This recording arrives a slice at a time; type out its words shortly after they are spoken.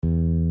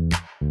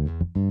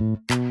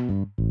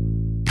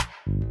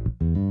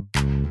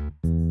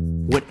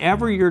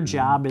whatever your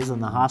job is in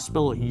the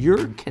hospital,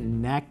 you're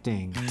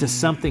connecting to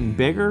something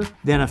bigger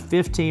than a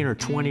 $15 or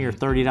 $20 or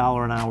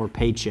 $30 an hour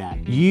paycheck.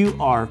 You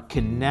are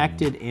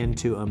connected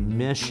into a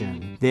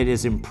mission that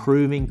is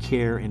improving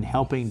care and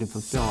helping to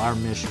fulfill our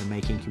mission of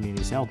making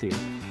communities healthier.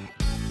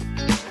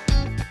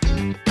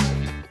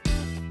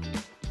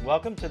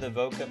 Welcome to the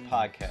VOCA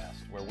podcast,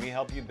 where we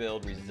help you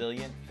build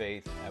resilient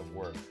faith at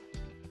work.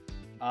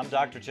 I'm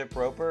Dr. Chip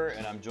Roper,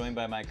 and I'm joined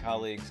by my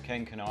colleagues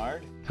Ken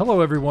Kennard.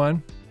 Hello,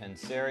 everyone. And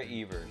Sarah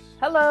Evers.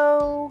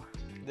 Hello.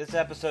 This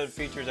episode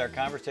features our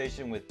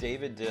conversation with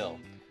David Dill.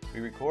 We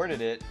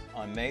recorded it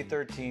on May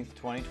 13th,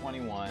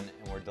 2021,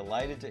 and we're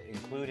delighted to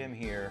include him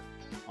here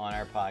on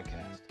our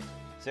podcast.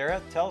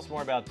 Sarah, tell us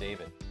more about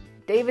David.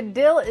 David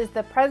Dill is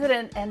the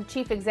President and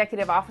Chief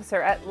Executive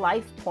Officer at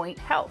LifePoint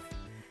Health.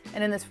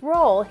 And in this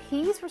role,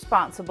 he's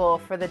responsible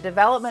for the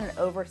development and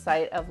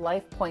oversight of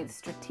LifePoint's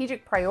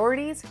strategic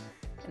priorities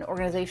and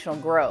organizational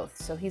growth.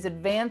 So he's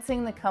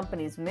advancing the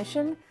company's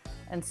mission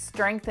and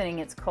strengthening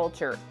its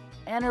culture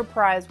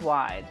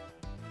enterprise-wide.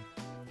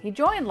 He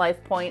joined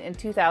LifePoint in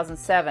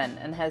 2007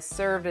 and has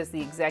served as the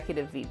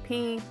Executive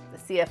VP, the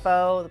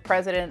CFO, the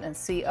President, and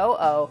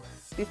COO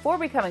before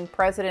becoming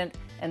President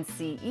and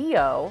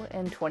CEO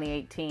in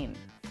 2018.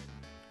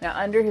 Now,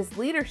 under his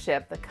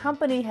leadership, the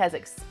company has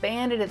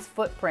expanded its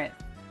footprint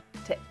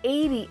to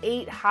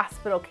 88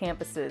 hospital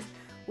campuses,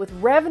 with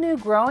revenue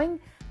growing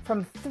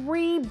from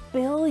 $3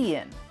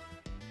 billion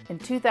in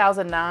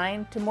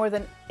 2009 to more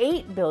than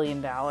 $8 billion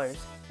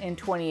in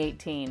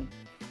 2018.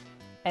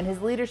 And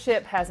his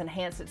leadership has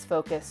enhanced its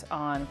focus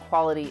on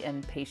quality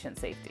and patient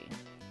safety.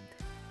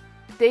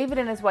 David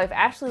and his wife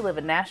Ashley live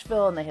in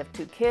Nashville, and they have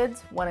 2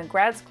 kids, one in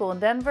grad school in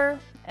Denver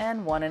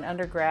and one in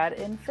undergrad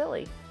in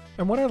Philly.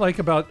 And what I like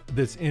about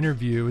this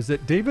interview is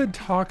that David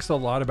talks a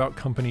lot about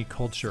company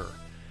culture.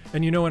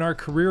 And in our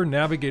Career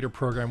Navigator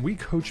program, we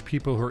coach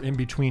people who are in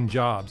between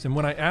jobs. And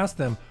when I ask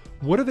them,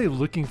 what are they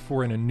looking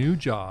for in a new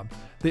job?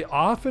 They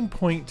often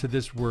point to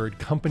this word,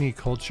 company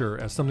culture,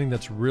 as something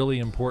that's really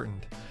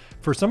important.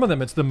 For some of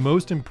them, it's the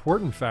most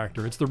important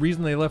factor. It's the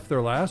reason they left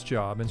their last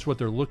job, and it's what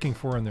they're looking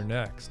for in their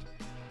next.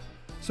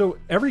 So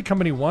every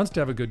company wants to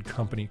have a good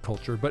company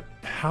culture, but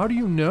how do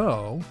you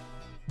know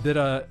that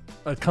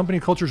a company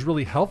culture is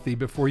really healthy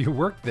before you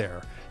work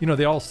there?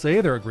 They all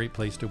say they're a great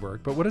place to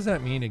work, but what does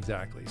that mean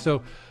exactly?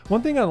 So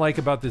one thing I like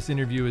about this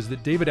interview is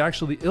that David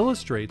actually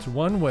illustrates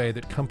one way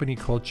that company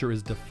culture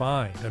is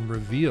defined and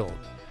revealed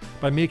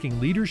by making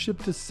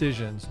leadership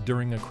decisions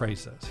during a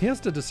crisis. He has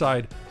to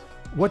decide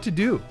what to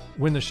do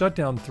when the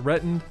shutdown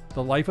threatened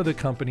the life of the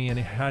company and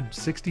it had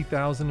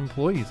 60,000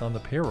 employees on the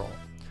payroll.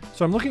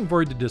 So I'm looking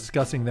forward to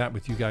discussing that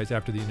with you guys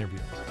after the interview.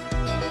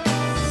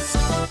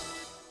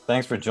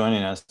 Thanks for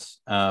joining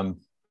us.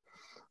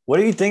 What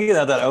are you thinking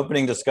of that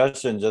opening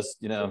discussion? Just,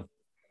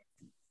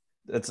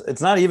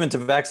 it's not even to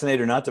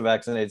vaccinate or not to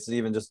vaccinate. It's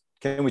even just,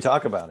 can we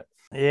talk about it?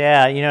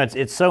 Yeah,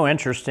 it's so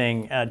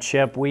interesting,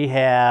 Chip. We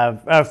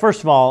have, first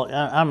of all,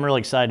 I'm really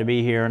excited to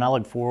be here, and I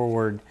look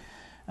forward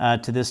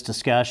to this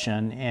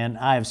discussion. And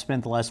I have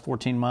spent the last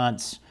 14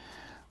 months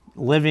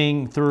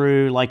living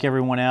through, like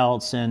everyone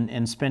else,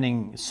 and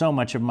spending so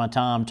much of my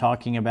time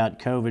talking about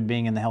COVID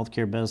being in the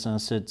healthcare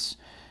business. It's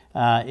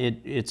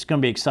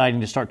going to be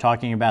exciting to start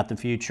talking about the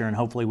future, and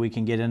hopefully we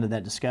can get into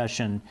that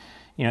discussion,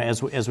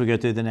 as we go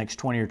through the next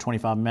 20 or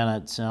 25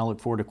 minutes, and I look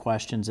forward to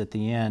questions at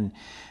the end.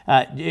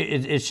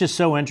 It's just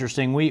so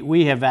interesting.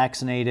 We have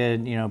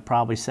vaccinated,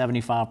 probably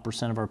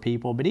 75% of our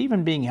people, but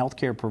even being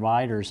healthcare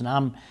providers,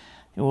 and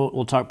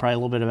we'll talk probably a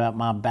little bit about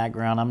my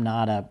background. I'm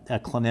not a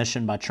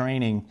clinician by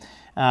training,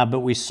 but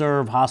we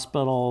serve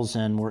hospitals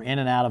and we're in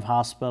and out of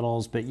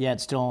hospitals, but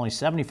yet still only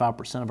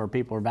 75% of our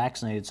people are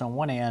vaccinated. So on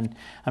one hand,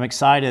 I'm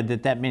excited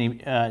that many,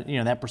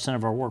 that percent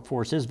of our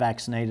workforce is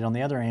vaccinated. On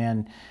the other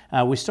hand,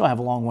 we still have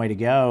a long way to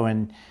go.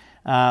 And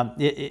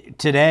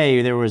today,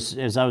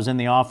 as I was in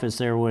the office,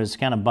 there was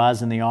kind of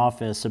buzz in the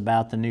office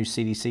about the new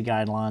CDC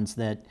guidelines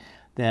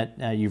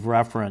that you've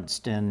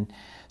referenced. And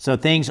so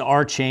things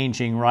are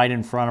changing right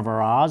in front of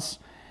our eyes.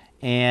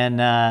 And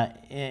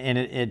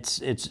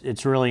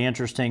it's really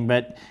interesting,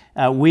 but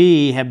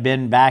we have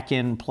been back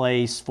in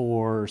place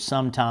for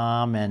some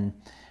time, and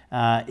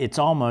it's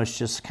almost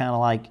just kind of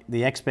like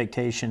the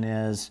expectation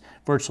is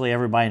virtually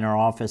everybody in our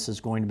office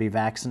is going to be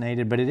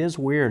vaccinated. But it is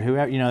weird.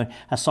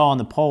 I saw in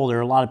the poll there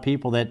are a lot of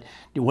people that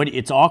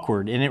it's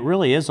awkward, and it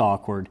really is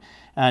awkward.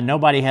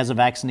 Nobody has a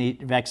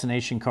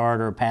vaccination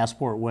card or a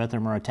passport with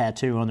them or a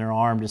tattoo on their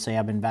arm to say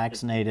I've been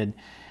vaccinated.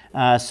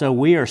 So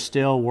we are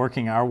still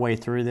working our way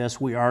through this.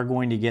 We are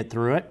going to get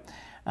through it,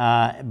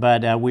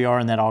 but we are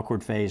in that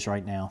awkward phase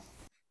right now.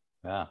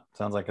 Yeah,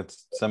 sounds like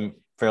it's some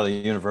fairly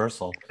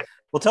universal.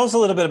 Well, tell us a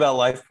little bit about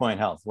LifePoint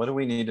Health. What do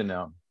we need to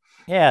know?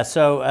 Yeah,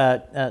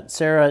 so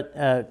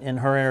Sarah, in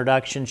her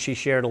introduction, she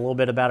shared a little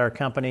bit about our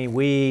company.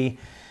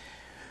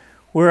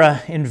 We're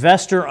an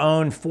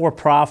investor-owned,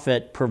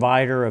 for-profit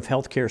provider of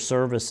healthcare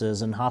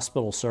services and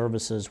hospital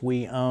services.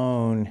 We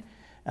own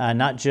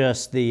not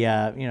just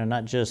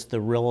the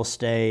real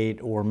estate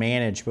or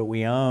manage, but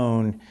we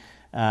own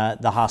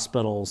the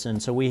hospitals.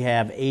 And so we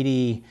have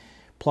 80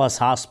 plus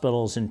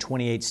hospitals in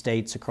 28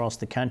 states across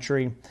the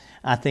country.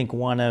 I think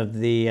one of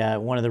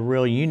the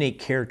real unique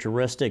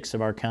characteristics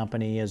of our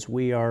company is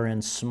we are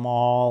in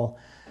small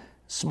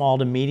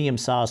to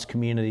medium-sized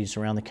communities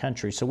around the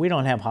country. So we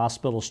don't have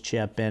hospitals,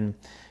 Chip, in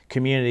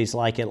communities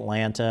like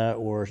Atlanta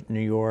or New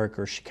York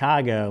or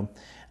Chicago,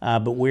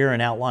 but we're in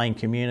outlying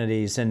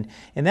communities. And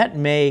that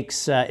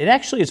makes, it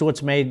actually is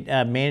what's made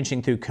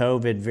managing through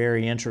COVID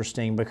very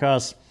interesting,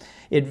 because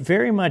it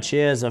very much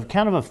is a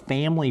kind of a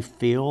family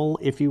feel,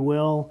 if you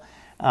will,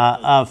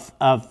 of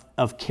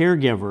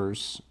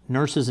caregivers,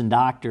 nurses and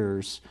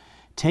doctors,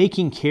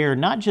 taking care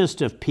not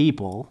just of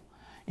people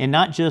and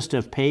not just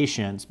of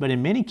patients, but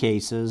in many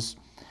cases,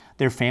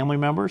 their family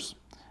members,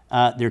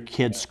 their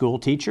kid's school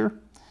teacher,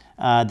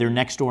 their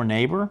next door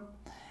neighbor.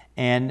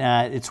 And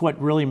it's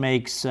what really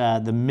makes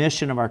the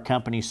mission of our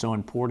company so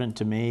important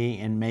to me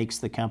and makes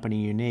the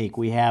company unique.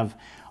 We have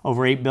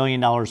over $8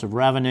 billion of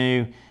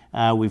revenue.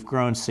 We've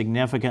grown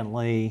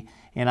significantly,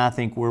 and I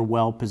think we're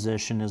well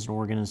positioned as an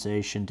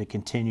organization to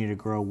continue to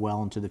grow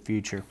well into the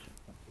future.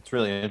 It's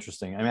really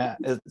interesting. I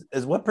mean,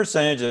 is what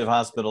percentage of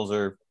hospitals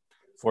are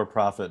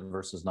for-profit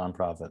versus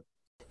nonprofit?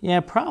 Yeah,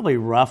 probably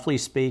roughly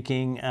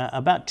speaking,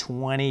 about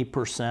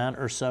 20%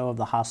 or so of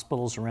the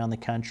hospitals around the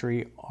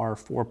country are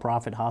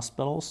for-profit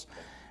hospitals.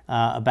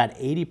 About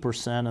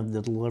 80% of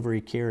the delivery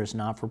care is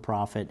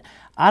not-for-profit.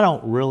 I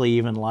don't really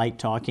even like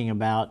talking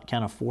about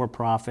kind of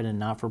for-profit and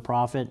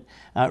not-for-profit.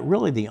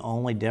 Really the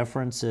only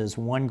difference is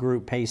one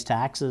group pays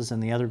taxes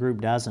and the other group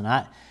doesn't.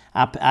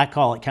 I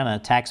call it kind of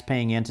a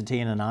tax-paying entity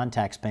and a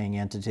non-tax-paying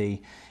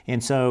entity.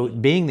 And so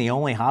being the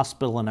only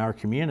hospital in our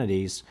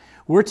communities,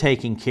 we're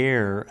taking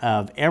care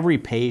of every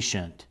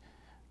patient,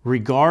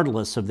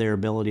 regardless of their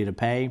ability to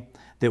pay,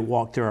 that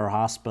walk through our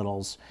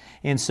hospitals.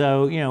 And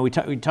so, we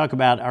talk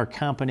about our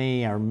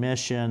company, our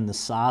mission, the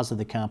size of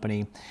the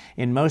company.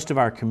 In most of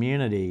our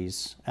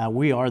communities,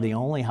 we are the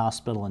only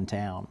hospital in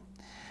town.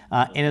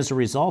 And as a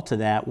result of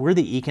that, we're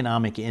the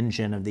economic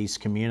engine of these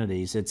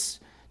communities. It's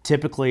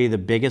typically the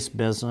biggest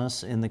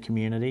business in the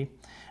community.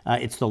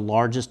 It's the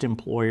largest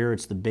employer.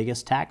 It's the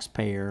biggest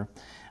taxpayer.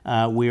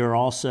 We are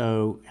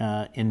also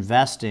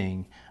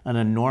investing an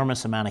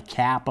enormous amount of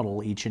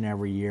capital each and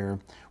every year,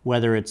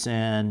 whether it's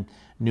in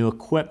new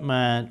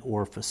equipment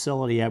or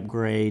facility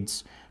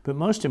upgrades, but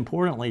most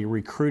importantly,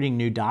 recruiting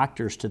new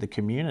doctors to the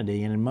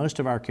community. And in most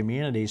of our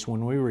communities,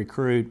 when we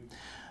recruit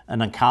an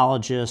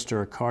oncologist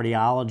or a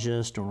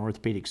cardiologist or an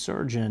orthopedic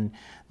surgeon,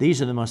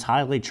 these are the most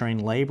highly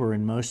trained labor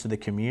in most of the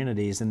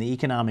communities, and the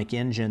economic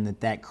engine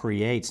that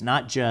creates,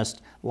 not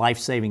just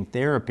life-saving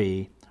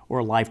therapy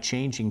or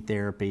life-changing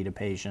therapy to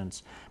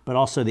patients, but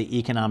also the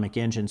economic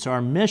engine. So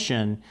our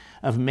mission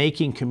of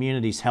making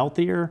communities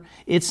healthier,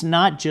 it's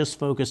not just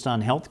focused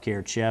on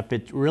healthcare, Chip.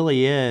 It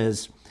really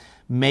is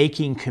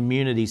making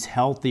communities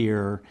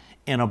healthier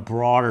in a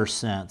broader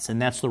sense,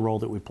 and that's the role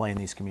that we play in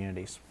these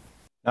communities.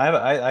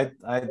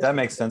 That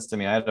makes sense to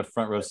me. I had a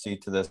front row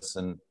seat to this,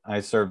 and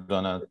I served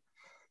on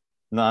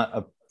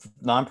a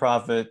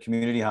nonprofit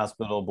community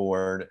hospital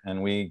board,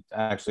 and we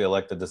actually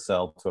elected to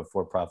sell to a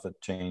for-profit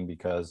chain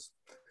because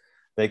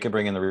they could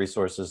bring in the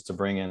resources to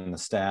bring in the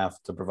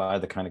staff to provide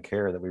the kind of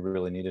care that we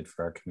really needed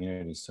for our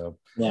community. So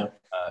yeah,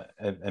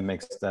 that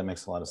makes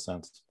a lot of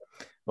sense.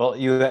 Well,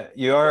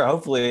 you are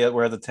hopefully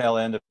we're at the tail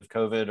end of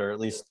COVID, or at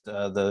least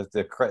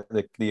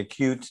the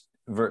acute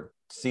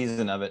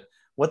season of it.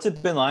 What's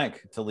it been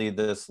like to lead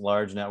this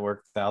large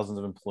network, thousands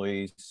of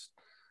employees,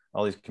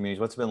 all these communities?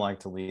 What's it been like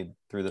to lead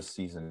through this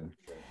season?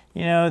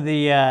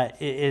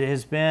 It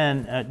has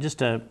been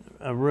just a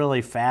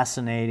really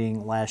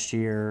fascinating last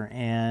year,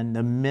 and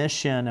the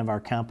mission of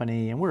our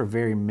company, and we're a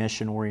very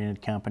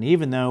mission-oriented company,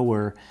 even though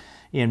we're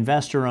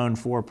investor-owned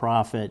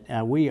for-profit,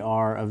 we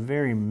are a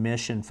very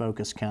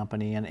mission-focused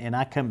company, and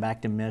I come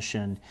back to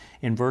mission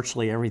in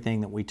virtually everything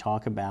that we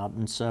talk about.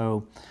 And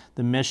so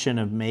the mission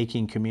of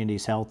making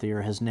communities healthier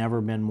has never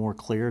been more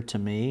clear to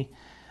me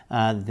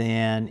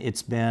than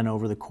it's been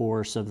over the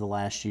course of the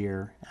last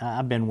year.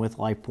 I've been with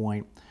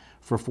LifePoint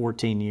for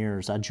 14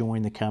 years. I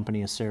joined the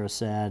company, as Sarah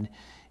said,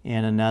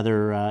 in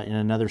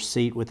another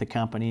seat with the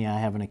company. I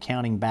have an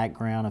accounting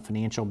background, a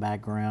financial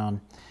background.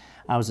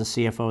 I was the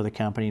CFO of the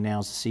company, now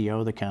as the CEO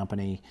of the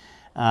company.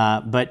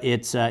 But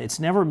it's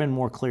never been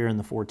more clear in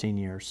the 14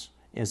 years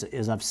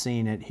as I've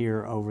seen it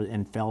here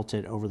and felt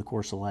it over the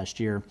course of the last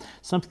year.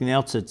 Something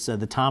else that's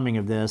the timing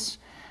of this.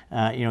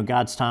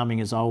 God's timing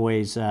is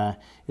always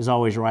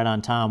right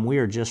on time. We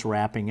are just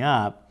wrapping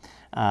up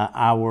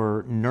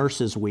our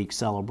Nurses Week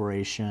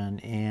celebration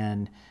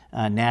and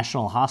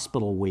National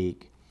Hospital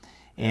Week.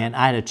 And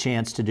I had a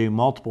chance to do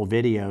multiple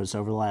videos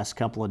over the last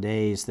couple of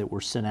days that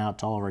were sent out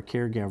to all of our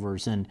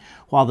caregivers. And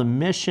while the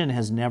mission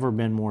has never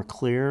been more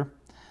clear,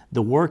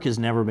 the work has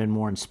never been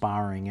more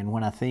inspiring. And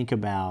when I think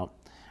about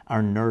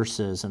our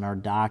nurses and our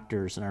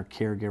doctors and our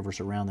caregivers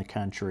around the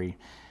country,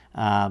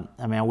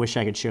 I wish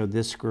I could show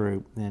this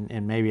group,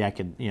 and maybe I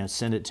could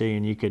send it to you,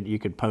 and you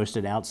could post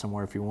it out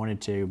somewhere if you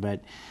wanted to.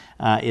 But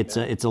it's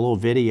a little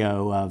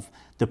video of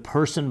the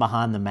person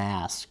behind the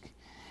mask.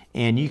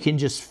 and you can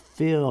just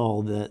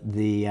feel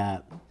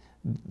the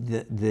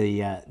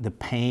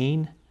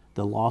pain,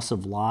 the loss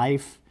of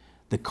life,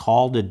 the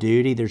call to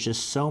duty. There's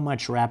just so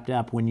much wrapped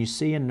up when you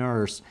see a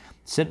nurse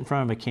sit in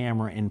front of a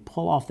camera and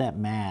pull off that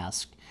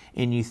mask,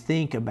 and you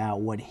think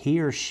about what he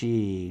or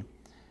she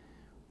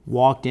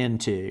walked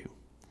into.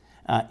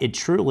 It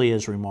truly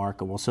is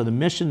remarkable. So the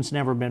mission's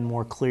never been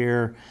more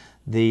clear.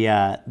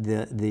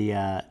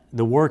 The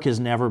work has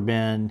never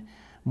been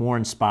more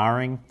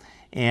inspiring.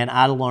 And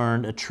I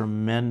learned a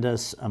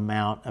tremendous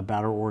amount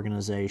about our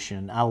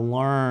organization. I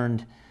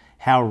learned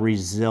how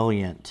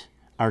resilient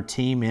our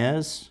team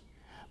is,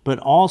 but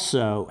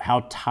also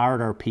how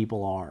tired our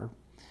people are.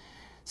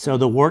 So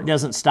the work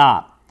doesn't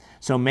stop.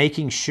 So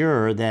making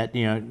sure that,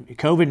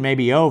 COVID may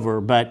be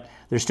over, but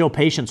there's still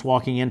patients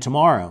walking in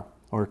tomorrow,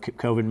 or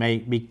COVID may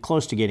be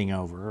close to getting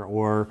over,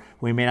 or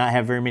we may not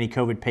have very many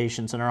COVID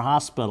patients in our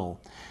hospital.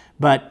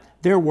 But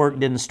their work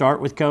didn't start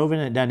with COVID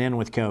and it doesn't end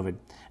with COVID.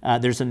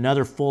 There's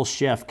another full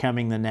shift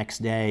coming the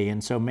next day.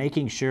 And so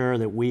making sure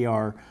that we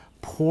are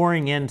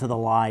pouring into the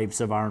lives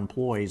of our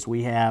employees.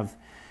 We have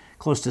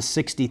close to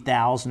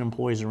 60,000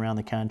 employees around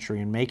the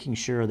country, and making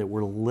sure that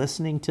we're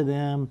listening to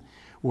them,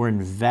 we're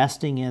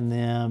investing in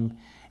them,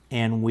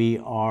 and we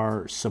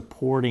are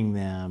supporting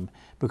them,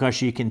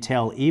 because you can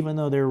tell, even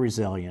though they're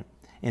resilient,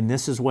 and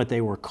this is what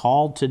they were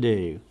called to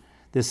do,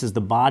 this is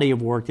the body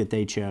of work that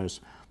they chose,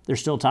 they're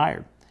still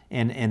tired.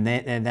 And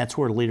that's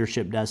where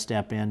leadership does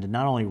step in to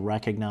not only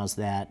recognize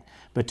that,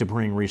 but to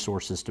bring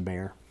resources to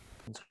bear.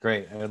 That's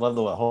great. I love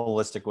the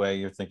holistic way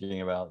you're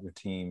thinking about your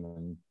team,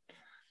 and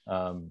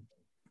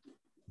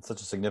it's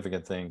such a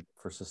significant thing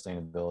for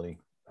sustainability.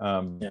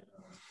 I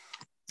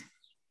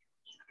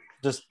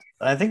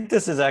think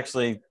this is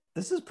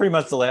pretty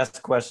much the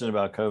last question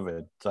about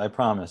COVID. So I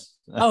promise.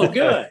 Oh,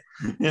 good.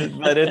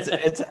 But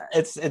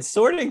it's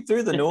sorting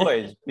through the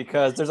noise,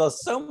 because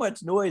there's so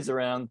much noise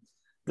around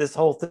this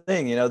whole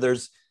thing.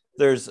 There's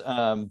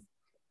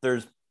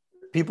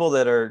people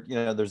that are,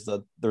 there's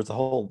the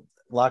whole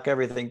lock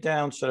everything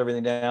down, shut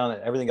everything down,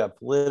 everything got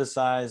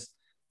politicized.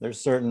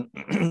 There's certain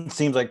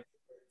seems like,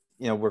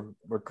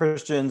 we're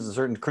Christians, and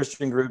certain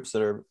Christian groups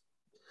that are,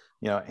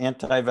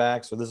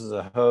 anti-vax, so this is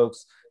a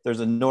hoax. There's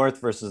a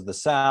North versus the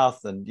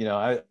South. And,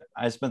 I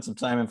spent some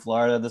time in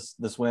Florida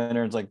this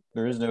winter. It's like,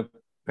 there is no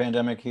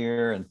pandemic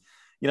here. And,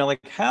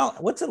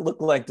 what's it look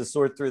like to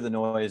sort through the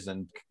noise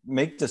and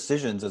make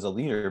decisions as a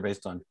leader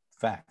based on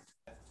fact?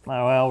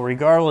 Well,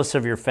 regardless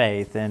of your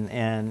faith,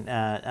 and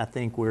I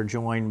think we're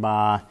joined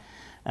by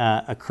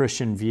a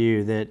Christian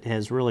view that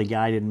has really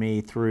guided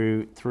me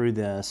through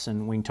this,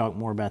 and we can talk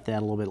more about that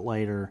a little bit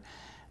later.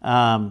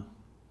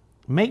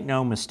 Make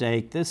no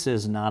mistake, this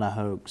is not a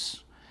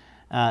hoax.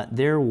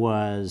 There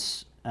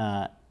was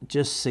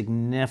just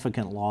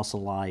significant loss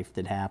of life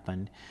that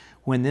happened.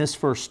 When this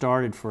first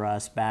started for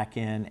us back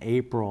in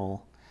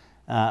April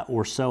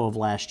or so of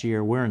last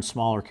year, we're in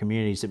smaller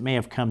communities. It may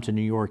have come to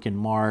New York in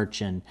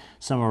March and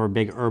some of our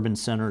big urban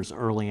centers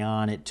early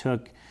on. It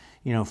took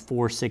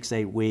 4, 6,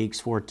 8 weeks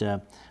for it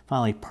to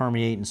finally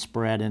permeate and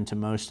spread into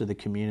most of the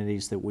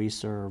communities that we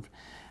serve.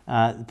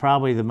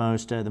 Probably the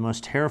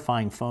most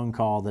terrifying phone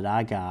call that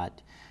I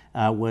got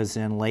was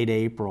in late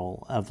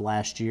April of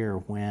last year,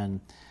 when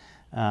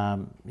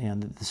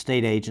the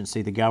state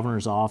agency, the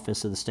governor's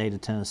office of the state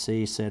of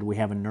Tennessee, said we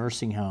have a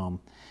nursing home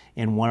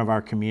in one of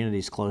our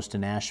communities close to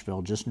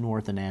Nashville, just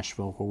north of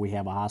Nashville, where we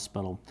have a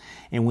hospital,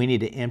 and we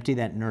need to empty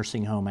that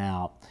nursing home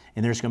out,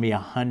 and there's going to be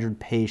 100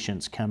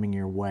 patients coming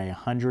your way,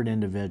 100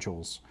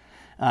 individuals.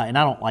 And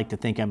I don't like to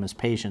think of them as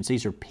patients.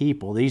 These are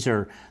people. These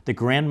are the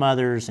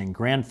grandmothers and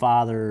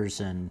grandfathers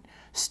and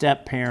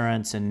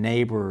step-parents and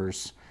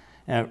neighbors,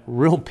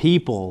 real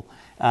people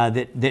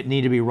that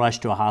need to be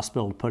rushed to a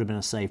hospital to put them in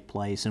a safe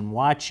place. And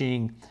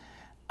watching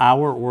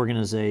our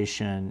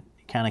organization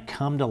kind of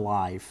come to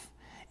life,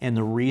 and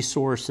the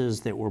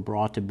resources that were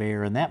brought to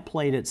bear, and that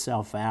played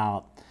itself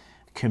out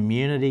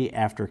community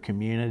after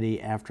community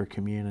after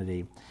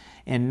community.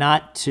 And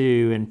not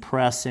to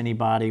impress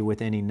anybody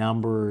with any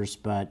numbers,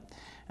 but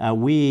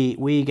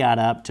we got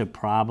up to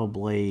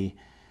probably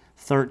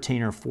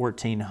 1,300 or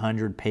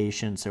 1,400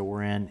 patients that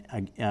were in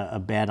a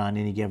bed on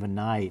any given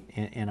night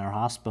in our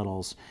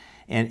hospitals.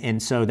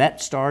 And so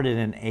that started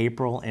in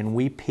April, and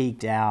we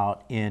peaked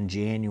out in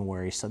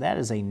January. So that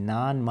is a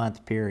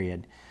 9-month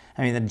period.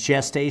 I mean, the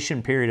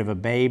gestation period of a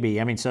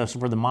baby, so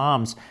for the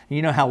moms,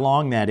 you know how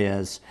long that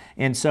is.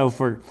 And so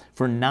for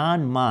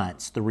 9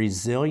 months, the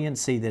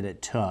resiliency that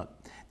it took,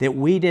 that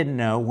we didn't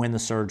know when the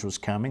surge was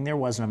coming. There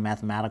wasn't a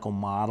mathematical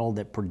model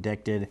that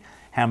predicted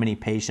how many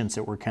patients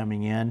that were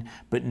coming in,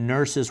 but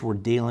nurses were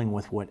dealing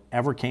with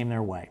whatever came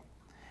their way,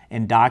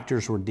 and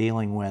doctors were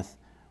dealing with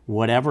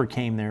whatever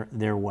came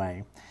their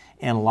way,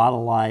 and a lot of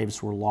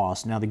lives were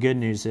lost. Now, the good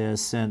news is,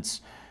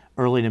 since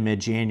early to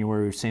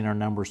mid-January, we've seen our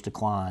numbers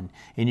decline,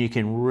 and you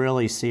can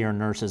really see our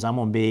nurses. I'm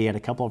going to be at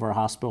a couple of our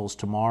hospitals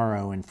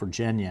tomorrow in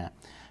Virginia.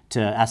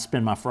 I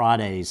spend my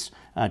Fridays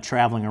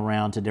traveling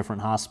around to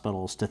different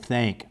hospitals to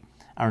think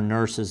our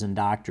nurses and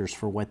doctors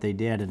for what they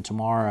did. And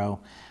tomorrow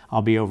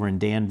I'll be over in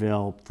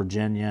Danville,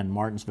 Virginia, and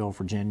Martinsville,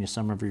 Virginia.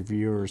 Some of your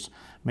viewers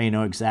may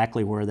know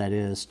exactly where that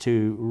is.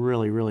 Two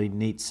really, really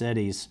neat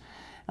cities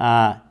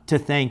to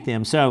thank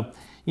them. So,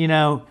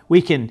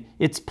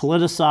 it's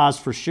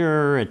politicized for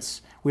sure.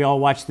 We all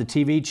watch the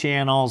TV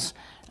channels,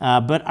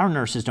 but our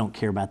nurses don't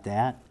care about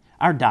that.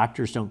 Our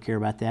doctors don't care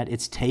about that.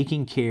 It's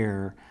taking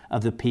care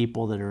of the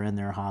people that are in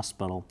their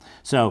hospital.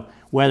 So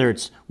whether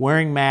it's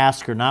wearing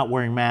masks or not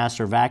wearing masks,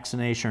 or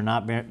vaccination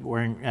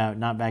or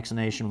not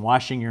vaccination,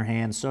 washing your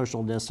hands,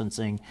 social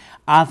distancing,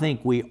 I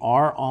think we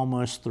are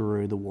almost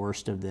through the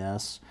worst of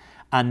this.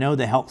 I know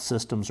the health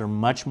systems are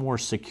much more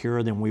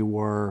secure than we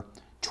were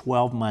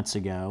 12 months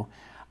ago.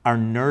 Our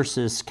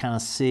nurses kind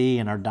of see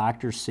and our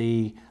doctors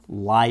see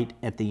light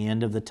at the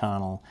end of the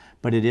tunnel,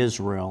 but it is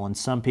real. And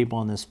some people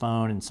on this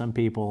phone and some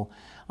people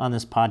on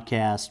this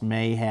podcast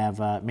may have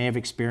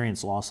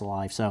experienced loss of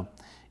life. So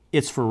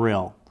it's for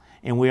real.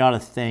 And we ought to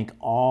thank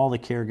all the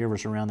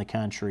caregivers around the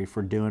country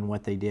for doing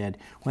what they did.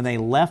 When they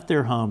left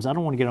their homes, I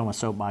don't want to get on my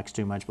soapbox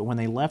too much, but when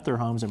they left their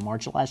homes in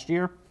March of last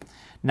year,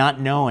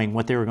 not knowing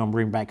what they were going to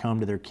bring back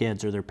home to their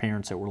kids or their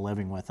parents that were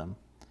living with them,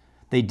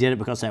 they did it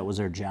because that was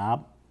their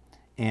job.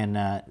 And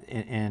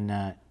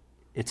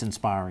it's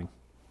inspiring.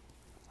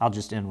 I'll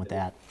just end with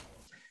that.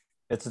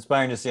 It's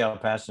inspiring to see how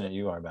passionate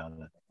you are about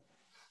it.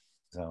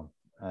 So,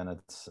 and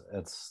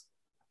it's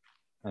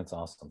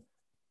awesome.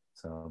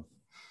 So,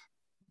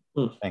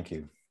 thank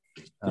you.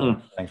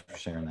 Thanks for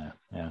sharing that.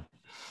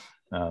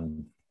 Yeah.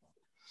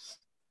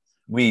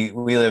 We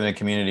live in a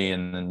community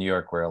in New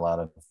York where a lot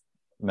of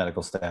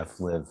medical staff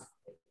live,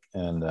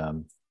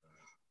 and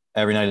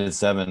every night at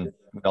 7,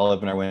 we all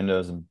open our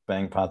windows and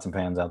bang pots and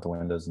pans out the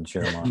windows and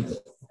cheer them on.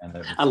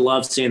 And I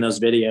love seeing those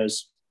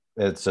videos.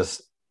 It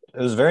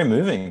was very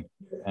moving.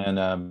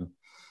 And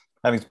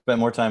having spent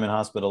more time in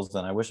hospitals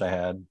than I wish I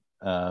had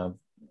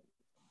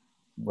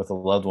with a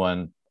loved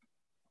one,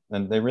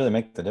 and they really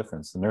make the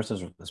difference. The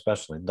nurses,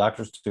 especially,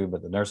 doctors too,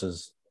 but the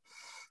nurses,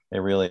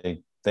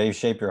 they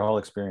shape your whole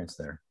experience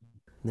there.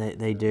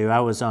 They do. I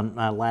was on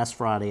last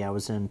Friday. I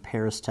was in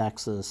Paris,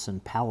 Texas,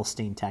 and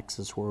Palestine,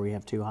 Texas, where we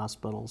have 2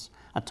 hospitals.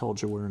 I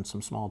told you we're in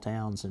some small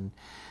towns, and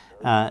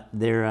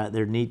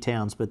they're neat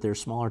towns, but they're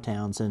smaller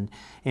towns, and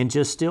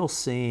just still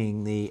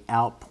seeing the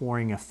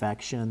outpouring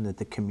affection that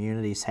the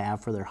communities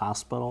have for their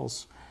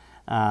hospitals.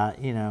 At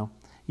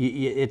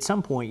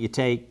some point you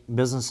take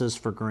businesses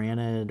for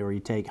granted, or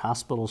you take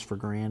hospitals for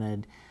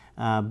granted.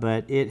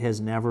 But it has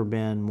never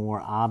been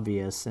more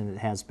obvious than it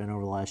has been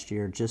over the last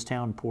year just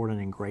how important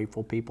and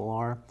grateful people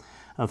are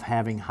of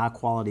having high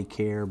quality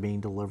care being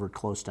delivered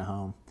close to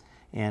home,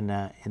 and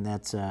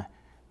that's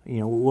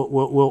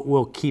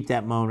we'll keep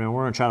that moment, and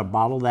we're going to try to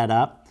bottle that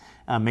up,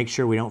 make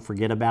sure we don't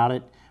forget about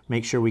it,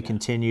 make sure we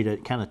continue to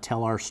kind of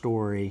tell our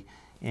story,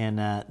 and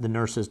the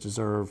nurses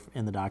deserve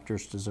and the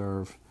doctors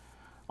deserve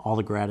all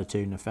the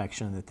gratitude and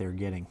affection that they're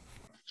getting.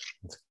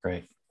 That's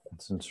great.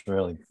 It's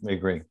really, we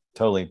agree.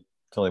 Totally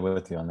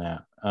with you on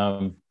that.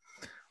 Well,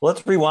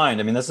 let's rewind.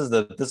 I mean, this is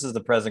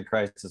the present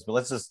crisis, but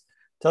let's just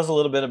tell us a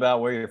little bit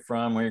about where you're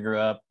from, where you grew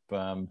up.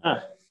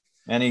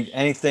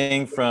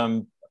 Anything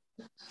from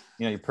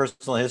your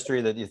personal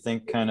history that you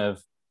think kind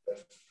of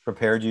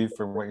prepared you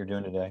for what you're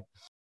doing today?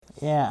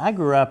 Yeah, I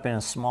grew up in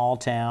a small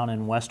town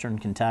in western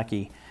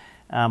Kentucky.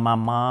 My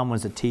mom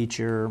was a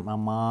teacher. My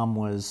mom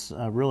was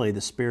really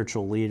the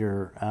spiritual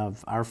leader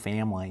of our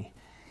family.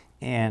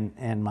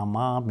 And my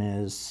mom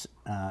is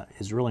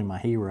really my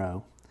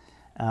hero.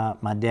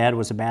 My dad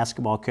was a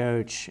basketball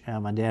coach.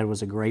 My dad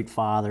was a great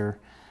father.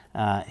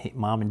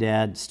 Mom and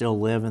Dad still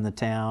live in the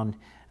town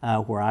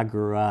where I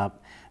grew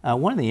up.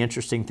 One of the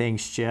interesting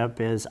things, Chip,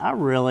 is I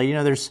really,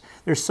 there's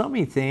so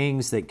many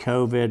things that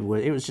COVID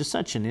was. It was just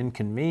such an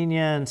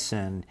inconvenience,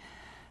 and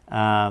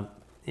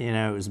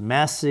it was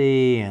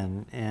messy,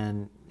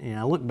 and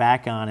I look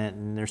back on it,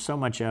 and there's so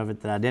much of it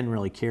that I didn't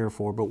really care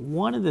for. But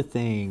one of the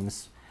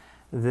things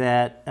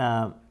that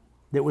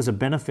was a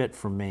benefit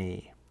for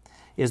me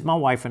is my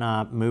wife and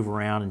I move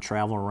around and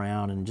travel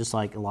around, and just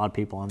like a lot of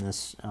people on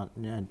this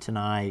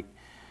tonight,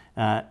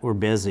 we're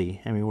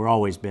busy. I mean, we're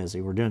always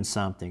busy. We're doing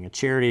something, a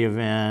charity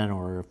event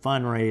or a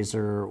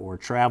fundraiser or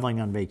traveling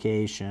on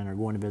vacation or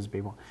going to visit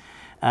people.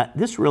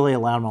 This really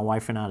allowed my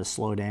wife and I to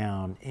slow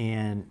down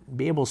and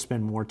be able to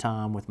spend more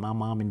time with my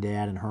mom and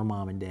dad and her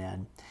mom and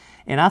dad.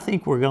 And I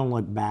think we're going to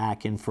look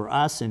back, and for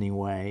us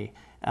anyway,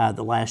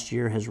 the last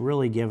year has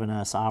really given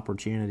us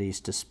opportunities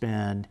to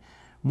spend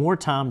more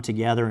time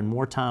together and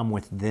more time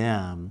with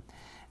them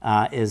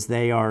as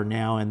they are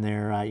now in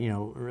their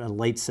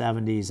late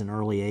 70s and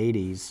early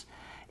 80s.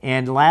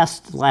 And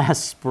last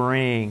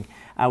spring,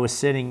 I was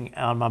sitting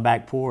on my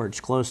back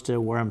porch close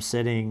to where I'm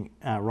sitting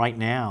right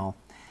now,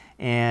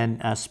 and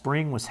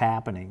spring was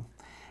happening.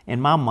 And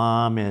my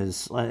mom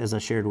is, as I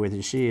shared with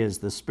you, she is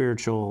the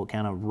spiritual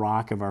kind of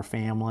rock of our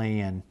family,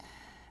 and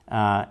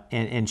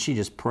she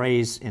just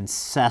prays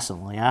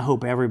incessantly. I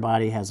hope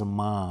everybody has a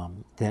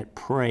mom that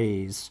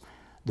prays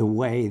the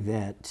way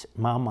that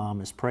my mom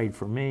has prayed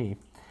for me.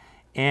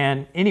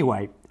 And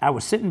anyway, I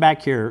was sitting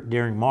back here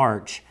during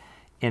March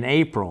and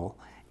April,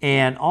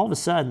 and all of a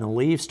sudden the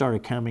leaves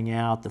started coming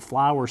out, the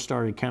flowers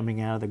started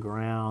coming out of the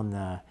ground,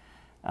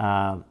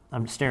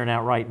 I'm staring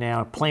out right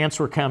now, plants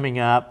were coming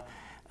up,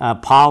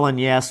 pollen,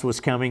 yes, was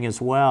coming as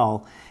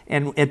well.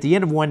 And at the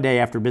end of one day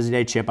after a busy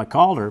day, Chip, I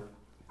called her.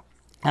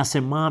 I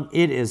said, Mom,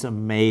 it is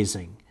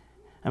amazing.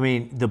 I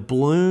mean, the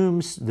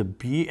blooms,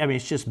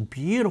 it's just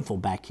beautiful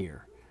back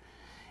here.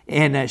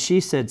 And she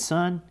said,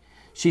 son,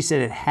 she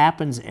said, it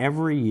happens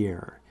every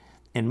year.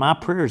 And my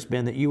prayer has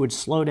been that you would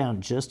slow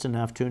down just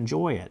enough to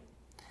enjoy it.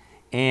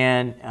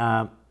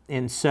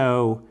 And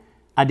so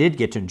I did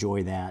get to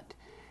enjoy that.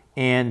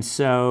 And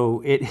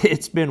so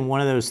it's been one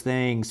of those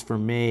things for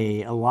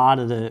me. A lot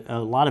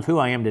of who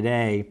I am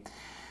today,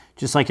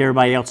 just like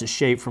everybody else, is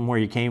shaped from where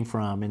you came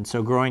from. And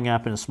so growing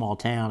up in a small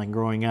town and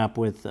growing up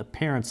with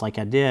parents like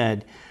I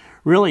did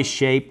really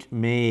shaped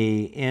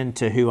me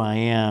into who I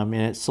am.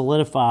 And it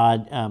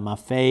solidified my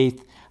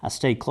faith. I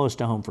stayed close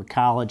to home for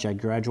college. I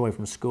graduated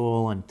from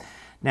school, and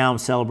now I'm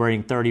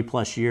celebrating 30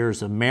 plus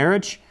years of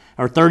marriage,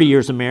 or 30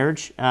 years of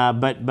marriage,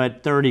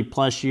 but 30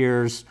 plus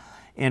years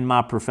in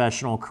my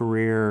professional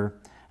career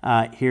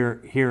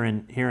here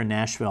in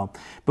Nashville.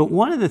 But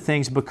one of the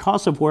things,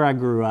 because of where I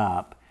grew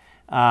up,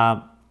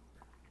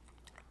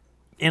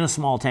 in a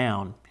small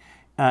town,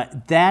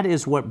 that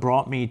is what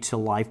brought me to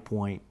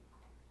LifePoint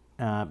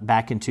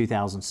back in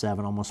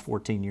 2007, almost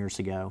 14 years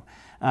ago,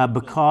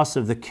 because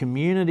of the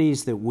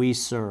communities that we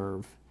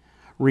serve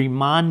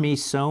remind me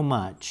so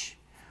much,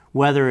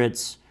 whether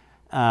it's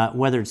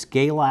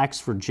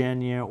Galax,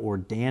 Virginia, or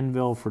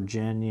Danville,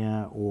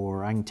 Virginia,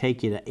 or I can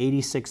take you to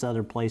 86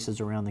 other places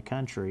around the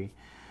country.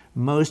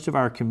 Most of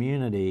our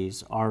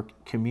communities are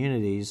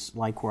communities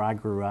like where I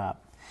grew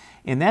up.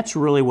 And that's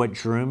really what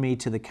drew me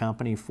to the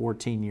company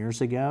 14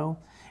 years ago.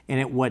 And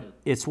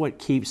it's what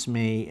keeps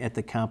me at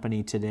the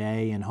company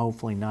today. And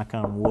hopefully, knock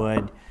on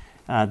wood,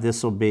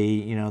 this will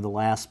be the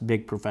last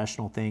big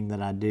professional thing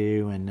that I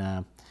do.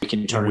 And we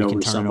can turn it over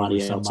to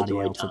somebody else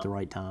at the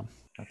right time.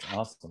 That's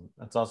awesome.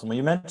 That's awesome. Well,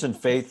 you mentioned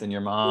faith and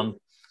your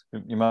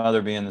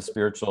mother being the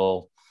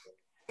spiritual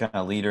kind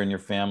of leader in your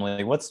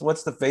family. What's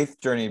the faith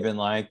journey been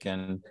like,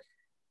 and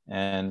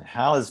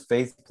how has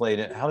faith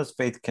how does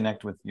faith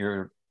connect with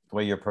the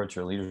way you approach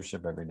your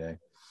leadership every day?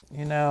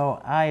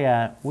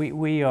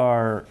 We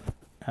are,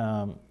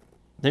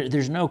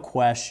 there's no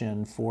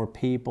question for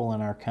people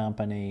in our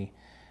company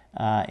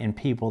and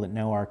people that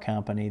know our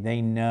company,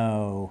 they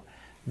know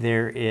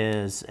there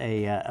is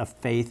a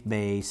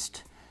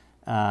faith-based,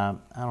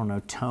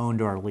 tone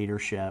to our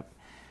leadership.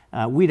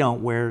 We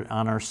don't wear it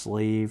on our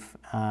sleeve.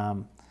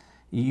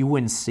 You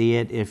wouldn't see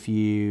it if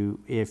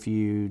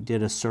you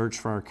did a search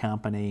for our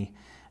company.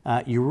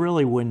 You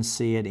really wouldn't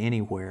see it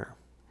anywhere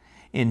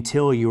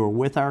until you were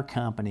with our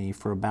company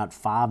for about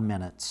 5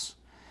 minutes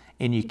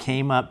and you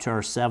came up to our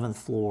 7th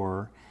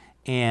floor,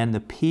 and the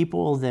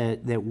people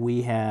that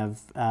we have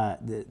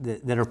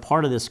that are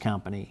part of this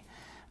company,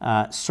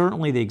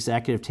 certainly the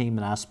executive team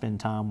that I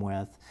spend time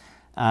with,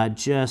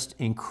 just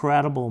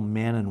incredible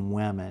men and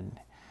women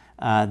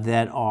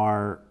that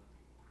are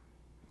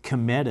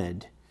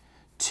committed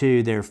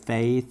to their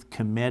faith,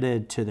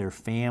 committed to their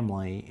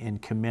family,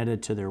 and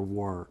committed to their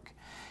work.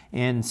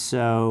 And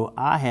so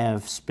I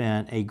have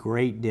spent a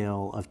great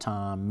deal of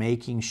time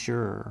making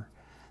sure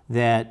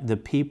that the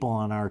people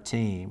on our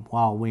team,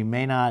 while we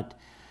may not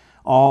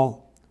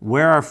all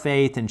wear our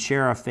faith and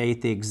share our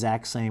faith the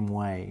exact same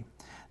way,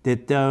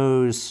 that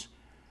those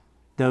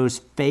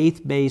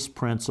faith-based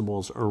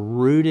principles are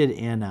rooted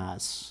in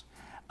us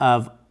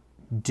of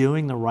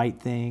doing the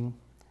right thing,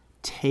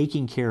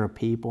 taking care of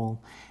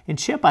people. And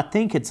Chip, I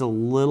think it's a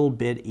little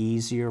bit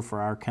easier for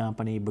our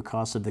company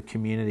because of the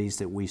communities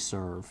that we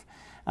serve.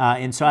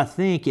 And so I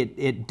think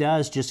it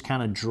does just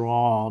kind of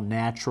draw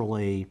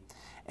naturally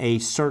a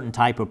certain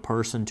type of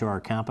person to our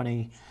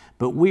company.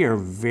 But we are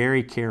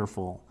very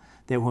careful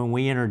that when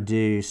we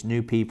introduce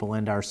new people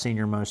into our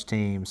senior-most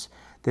teams,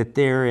 that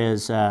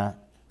there's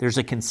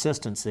a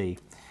consistency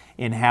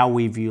in how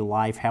we view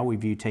life, how we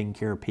view taking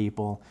care of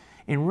people,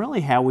 and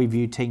really how we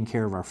view taking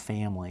care of our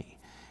family.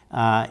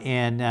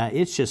 And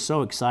it's just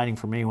so exciting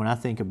for me when I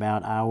think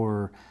about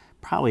our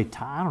probably,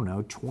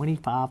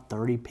 25,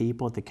 30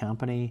 people at the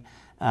company,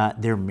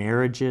 their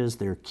marriages,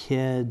 their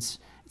kids.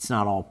 It's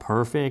not all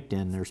perfect,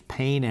 and there's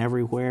pain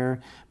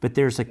everywhere, but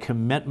there's a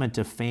commitment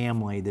to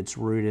family that's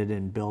rooted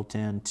and built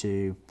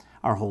into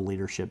our whole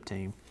leadership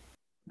team.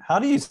 How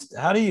do you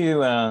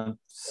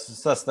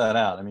suss that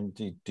out? I mean,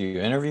 do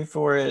you interview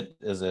for it?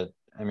 There's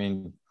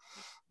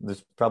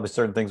probably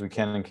certain things we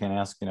can and can't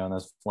ask, in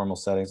those formal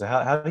settings.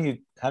 How do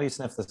you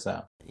sniff this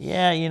out?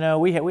 Yeah,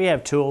 we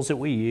have tools that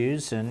we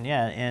use,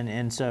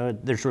 and so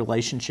there's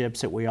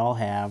relationships that we all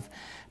have.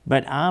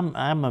 But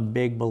I'm a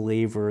big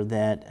believer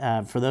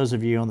that for those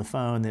of you on the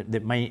phone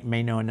that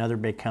may know another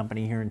big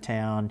company here in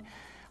town,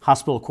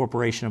 Hospital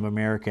Corporation of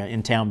America,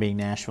 in town being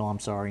Nashville, I'm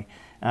sorry.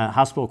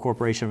 Hospital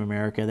Corporation of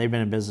America. They've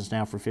been in business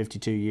now for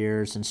 52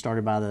 years and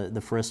started by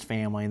the Frist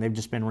family. And they've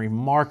just been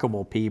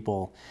remarkable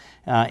people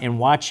in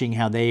watching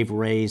how they've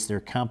raised their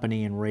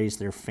company and raised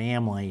their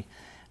family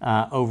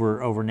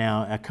over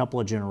now a couple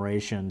of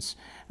generations.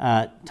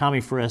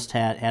 Tommy Frist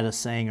had a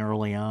saying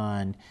early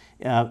on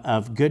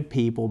of good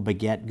people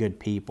beget good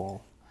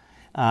people.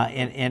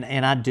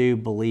 And I do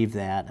believe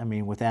that. I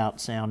mean, without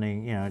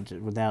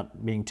sounding,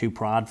 without being too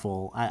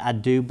prideful, I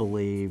do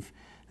believe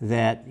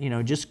that,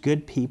 just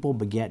good people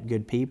beget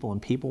good people,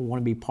 and people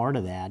want to be part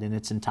of that, and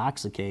it's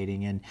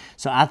intoxicating. And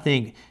so I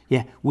think,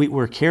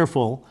 we're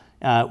careful.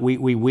 We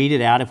weed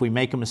it out. If we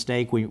make a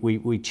mistake,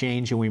 we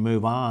change and we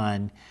move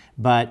on.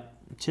 But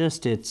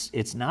just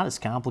it's not as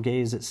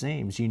complicated as it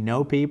seems.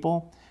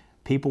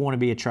 People want to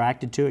be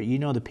attracted to it. You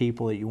know the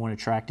people that you want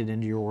attracted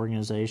into your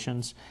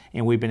organizations,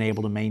 and we've been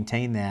able to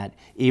maintain that,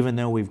 even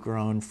though we've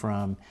grown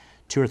from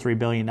 $2 or $3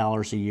 billion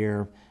a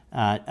year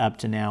up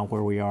to now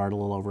where we are at a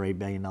little over $8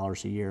 billion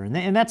a year.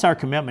 And that's our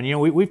commitment.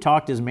 We've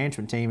talked as a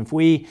management team, if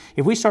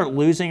we start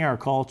losing our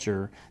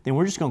culture, then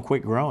we're just going to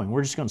quit growing.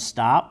 We're just going to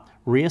stop,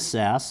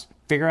 reassess,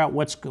 figure out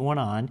what's going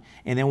on,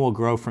 and then we'll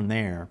grow from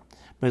there.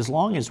 But as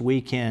long as we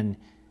can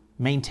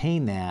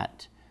maintain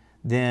that,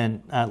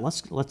 then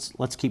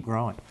let's keep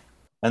growing.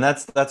 And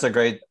that's a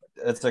great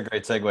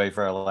segue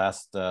for our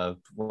last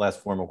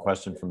formal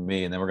question from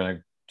me, and then we're going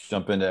to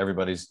jump into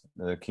everybody's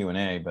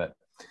Q&A. But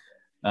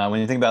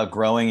when you think about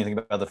growing, you think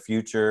about the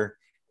future,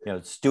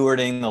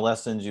 stewarding the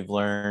lessons you've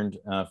learned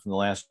from the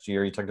last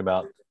year. You talked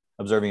about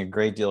observing a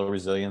great deal of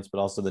resilience, but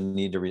also the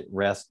need to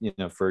rest,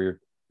 for your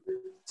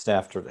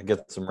staff to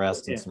get some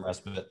rest and some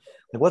respite.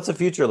 What's the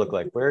future look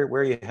like? Where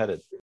are you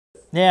headed?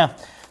 Yeah,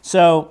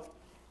 so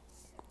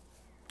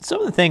some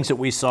of the things that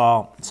we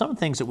saw through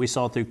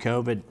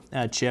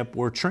COVID, Chip,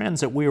 were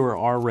trends that we were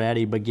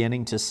already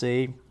beginning to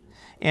see,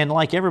 and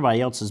like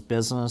everybody else's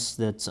business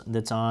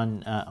that's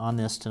on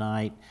this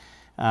tonight,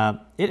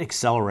 it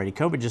accelerated.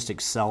 COVID just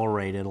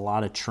accelerated a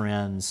lot of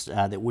trends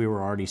that we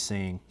were already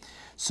seeing.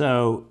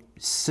 So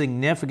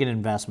significant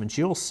investments.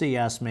 You'll see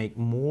us make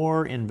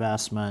more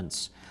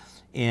investments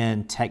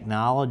in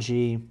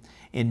technology,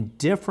 in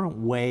different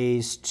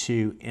ways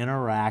to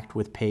interact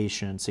with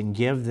patients and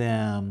give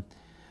them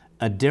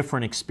a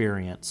different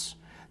experience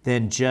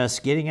than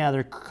just getting out of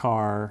their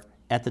car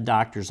at the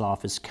doctor's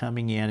office,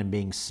 coming in and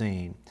being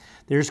seen.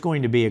 There's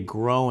going to be a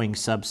growing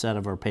subset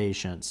of our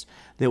patients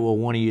that will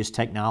want to use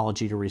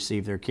technology to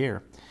receive their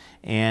care.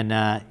 And,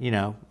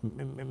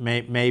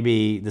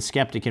 maybe the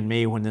skeptic in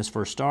me when this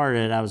first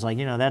started, I was like,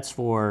 that's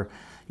for,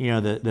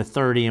 the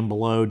 30 and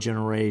below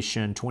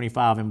generation,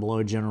 25 and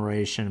below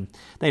generation.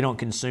 They don't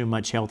consume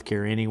much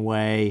healthcare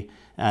anyway.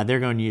 They're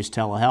going to use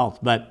telehealth.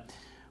 But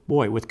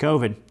boy, with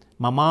COVID,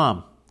 my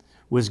mom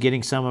was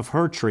getting some of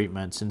her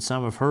treatments and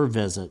some of her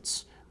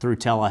visits through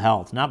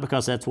telehealth, not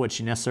because that's what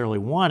she necessarily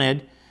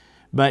wanted,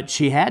 but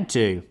she had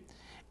to.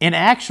 And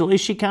actually,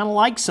 she kind of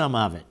liked some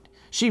of it.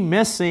 She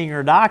missed seeing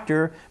her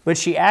doctor, but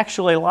she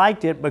actually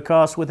liked it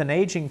because with an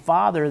aging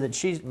father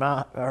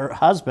that her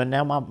husband,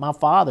 now my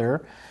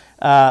father,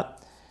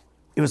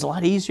 it was a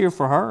lot easier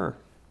for her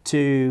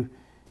to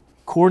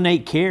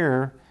coordinate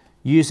care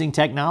using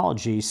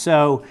technology.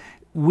 So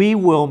we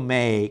will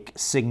make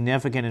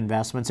significant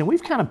investments, and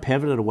we've kind of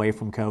pivoted away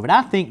from COVID.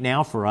 I think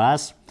now for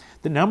us,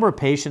 the number of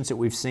patients that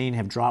we've seen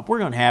have dropped. We're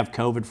going to have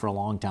COVID for a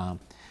long time.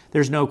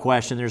 There's no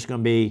question there's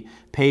going to be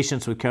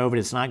patients with COVID.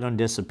 It's not going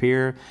to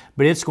disappear,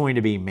 but it's going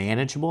to be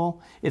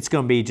manageable. It's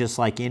going to be just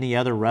like any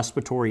other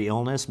respiratory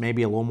illness,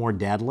 maybe a little more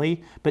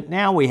deadly. But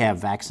now we have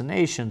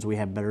vaccinations, we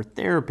have better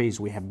therapies,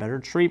 we have better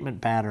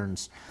treatment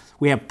patterns,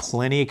 we have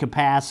plenty of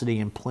capacity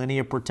and plenty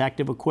of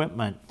protective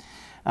equipment.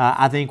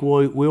 I think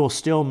we will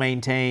still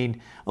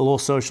maintain a little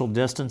social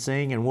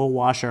distancing, and we'll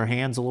wash our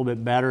hands a little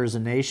bit better as a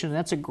nation.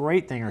 That's a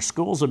great thing. Our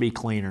schools will be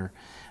cleaner.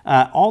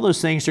 All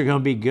those things are going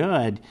to be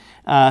good.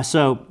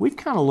 So we've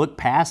kind of looked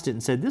past it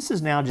and said, this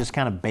is now just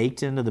kind of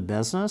baked into the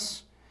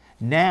business.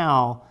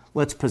 Now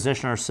let's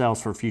position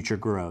ourselves for future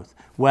growth,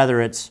 whether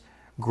it's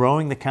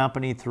growing the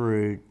company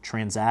through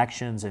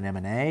transactions and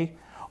M&A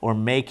or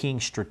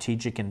making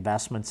strategic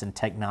investments in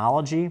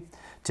technology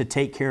to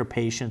take care of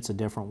patients a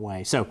different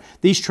way. So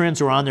these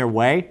trends are on their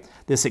way.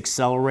 This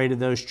accelerated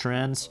those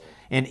trends.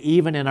 And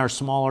even in our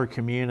smaller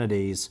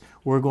communities,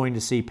 we're going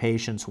to see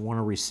patients want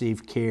to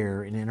receive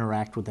care and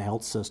interact with the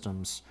health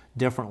systems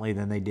differently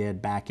than they did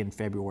back in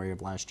February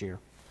of last year.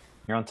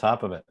 You're on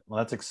top of it. Well,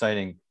 that's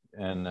exciting.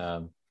 And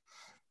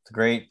it's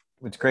great.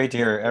 It's great to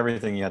hear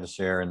everything you had to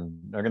share. And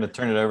I'm going to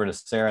turn it over to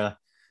Sarah.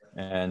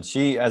 And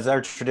she, as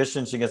our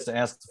tradition, she gets to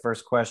ask the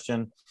first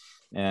question.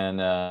 And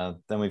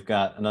then we've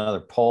got another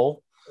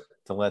poll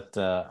to let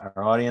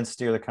our audience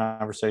steer the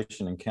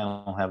conversation, and Ken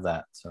will have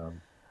that. So,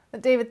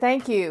 David,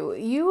 thank you.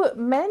 You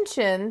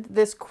mentioned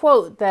this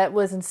quote that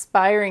was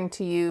inspiring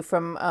to you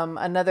from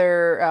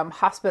another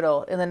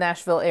hospital in the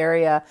Nashville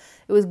area.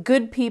 It was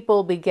 "Good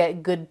people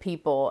beget good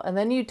people," and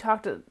then you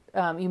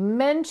you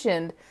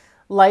mentioned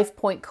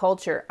LifePoint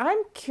culture.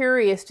 I'm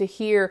curious to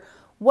hear,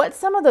 what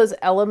some of those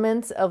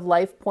elements of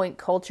LifePoint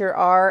culture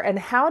are, and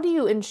how do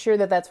you ensure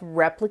that that's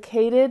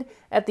replicated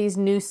at these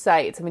new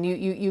sites? I mean,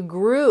 you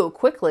grew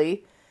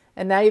quickly,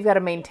 and now you've got to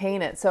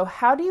maintain it. So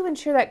how do you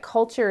ensure that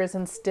culture is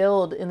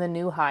instilled in the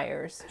new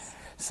hires?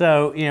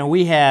 So,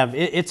 we have,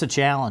 it's a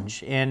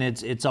challenge, and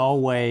it's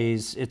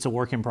always, it's a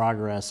work in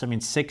progress. I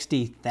mean,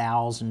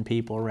 60,000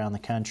 people around the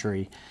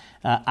country.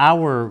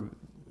 Our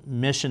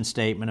mission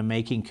statement of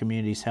making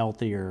communities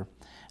healthier,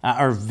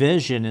 our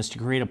vision is to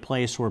create a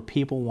place where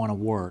people want to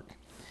work,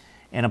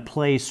 and a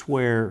place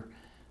where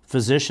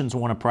physicians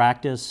want to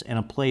practice, and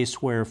a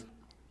place where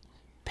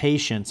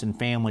patients and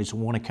families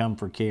want to come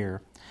for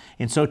care.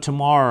 And so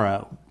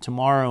tomorrow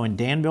in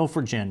Danville,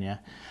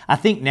 Virginia, I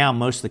think now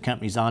most of the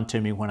company's on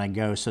to me when I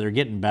go, so they're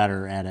getting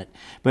better at it.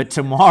 But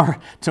tomorrow,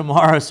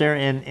 Sarah,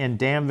 in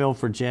Danville,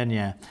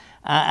 Virginia,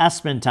 I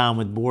spend time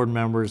with board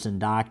members and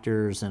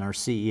doctors and our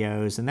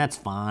CEOs, and that's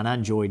fine. I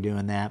enjoy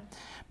doing that.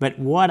 But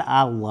what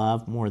I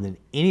love more than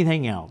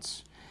anything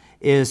else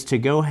is to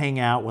go hang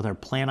out with our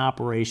plant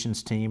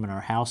operations team and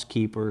our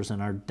housekeepers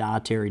and our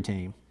dietary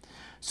team.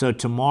 So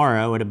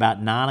tomorrow at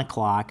about 9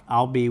 o'clock,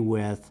 I'll be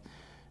walking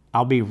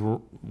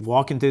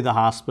through the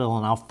hospital,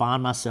 and I'll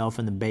find myself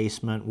in the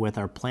basement with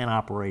our plant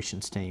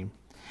operations team.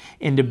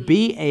 And to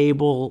be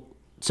able,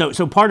 so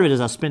part of it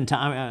is I spend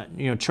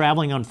time,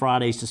 traveling on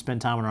Fridays to spend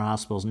time in our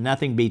hospitals.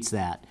 Nothing beats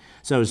that.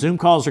 So Zoom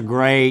calls are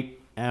great.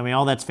 I mean,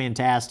 all that's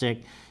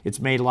fantastic. It's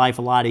made life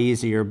a lot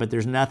easier, but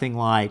there's nothing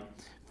like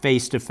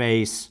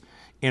face-to-face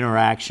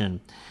interaction.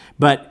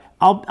 But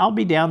I'll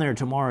be down there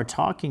tomorrow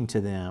talking to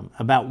them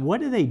about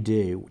what do they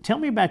do. Tell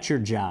me about your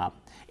job.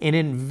 And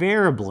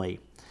invariably,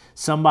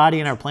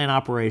 somebody in our plant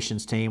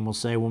operations team will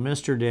say, well,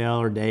 Mr.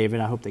 Dill or David,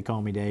 I hope they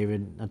call me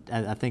David.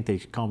 I think they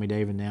call me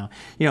David now.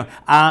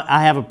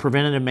 I have a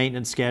preventative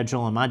maintenance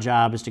schedule, and my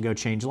job is to go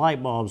change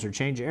light bulbs or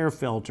change air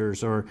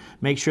filters or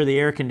make sure the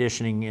air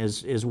conditioning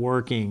is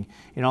working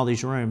in all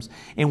these rooms.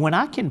 And when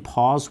I can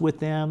pause with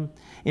them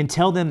and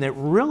tell them that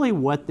really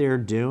what they're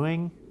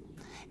doing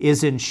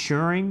is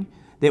ensuring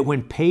that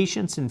when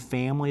patients and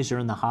families are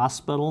in the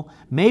hospital,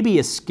 maybe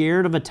as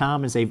scared of a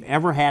time as they've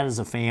ever had as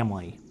a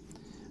family,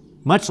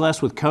 much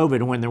less with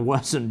COVID when there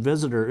wasn't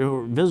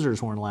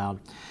visitors weren't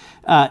allowed.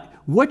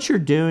 What you're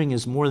doing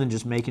is more than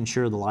just making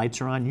sure the lights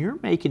are on. You're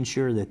making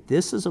sure that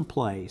this is a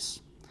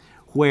place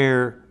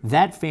where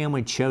that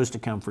family chose to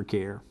come for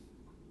care.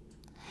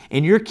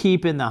 And you're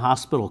keeping the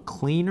hospital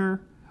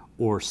cleaner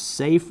or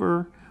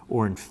safer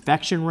or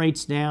infection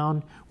rates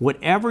down.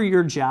 Whatever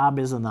your job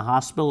is in the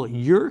hospital,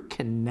 you're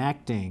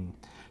connecting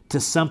to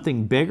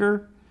something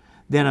bigger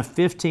than a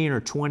 $15 or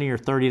 $20 or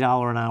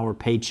 $30 an hour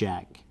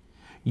paycheck.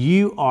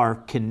 You are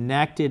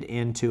connected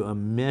into a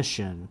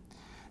mission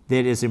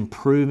that is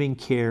improving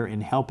care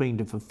and helping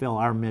to fulfill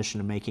our mission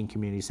of making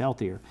communities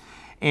healthier.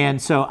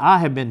 And so I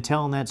have been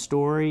telling that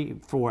story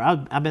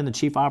I've been the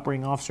chief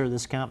operating officer of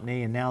this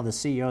company and now the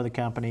CEO of the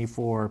company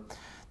for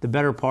the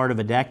better part of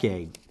a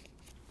decade.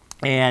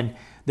 And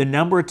the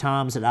number of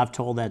times that I've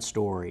told that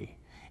story,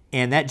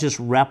 and that just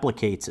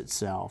replicates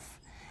itself.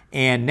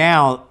 And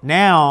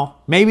now,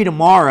 maybe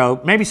tomorrow,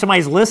 maybe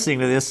somebody's listening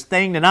to this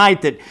thing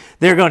tonight that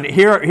they're going to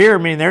hear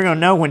me, and they're going to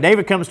know when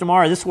David comes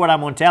tomorrow, this is what I'm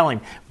going to tell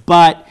him.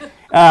 But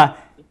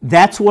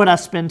that's what I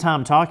spend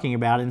time talking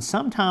about, and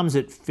sometimes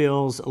it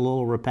feels a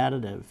little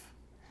repetitive.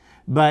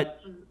 But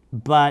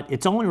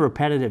it's only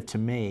repetitive to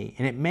me,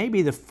 and it may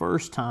be the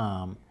first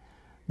time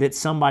that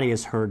somebody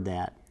has heard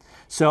that.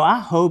 So I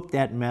hope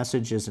that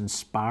message is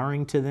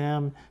inspiring to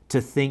them to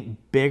think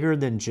bigger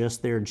than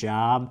just their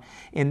job.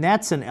 And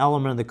that's an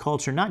element of the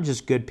culture, not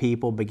just good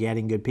people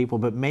begetting good people,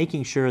 but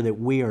making sure that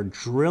we are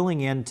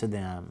drilling into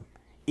them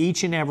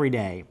each and every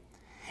day.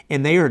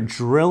 And they are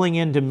drilling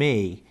into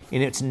me,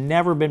 and it's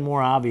never been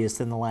more obvious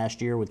than the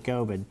last year with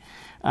COVID.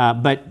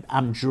 But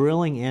I'm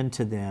drilling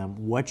into them,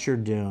 what you're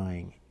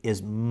doing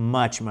is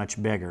much,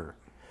 much bigger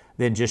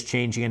than just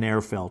changing an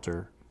air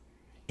filter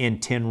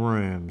in 10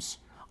 rooms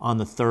on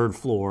the 3rd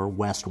floor,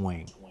 West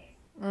Wing.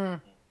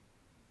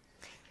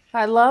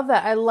 I love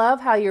that. I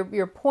love how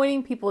you're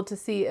pointing people to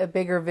see a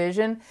bigger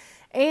vision.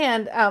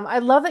 And I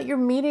love that you're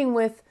meeting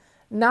with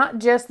not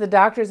just the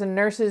doctors and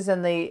nurses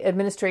and the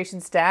administration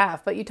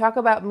staff, but you talk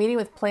about meeting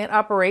with plant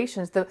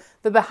operations, the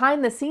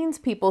behind the scenes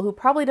people who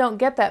probably don't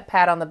get that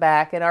pat on the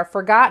back and are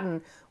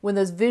forgotten when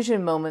those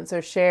vision moments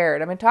are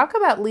shared. I mean, talk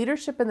about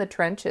leadership in the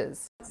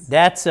trenches.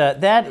 That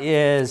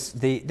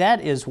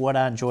is what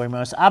I enjoy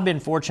most. I've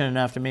been fortunate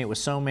enough to meet with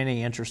so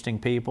many interesting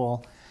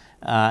people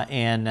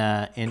and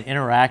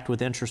interact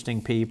with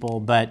interesting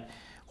people. But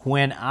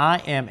when I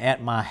am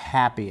at my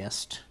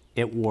happiest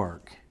at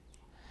work,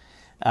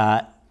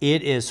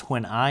 it is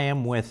when I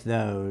am with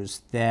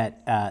those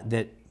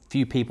that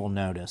few people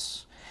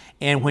notice.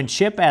 And when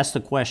Chip asked the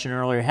question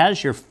earlier, how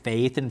does your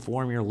faith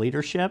inform your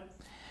leadership?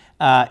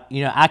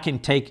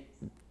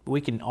 We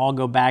can all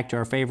go back to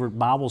our favorite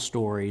Bible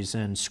stories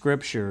and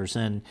scriptures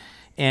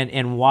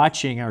and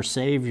watching our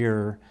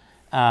Savior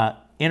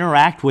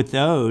interact with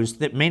those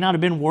that may not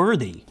have been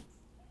worthy.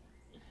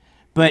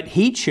 But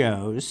He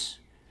chose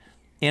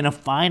in a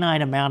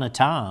finite amount of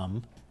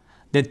time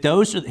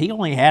that he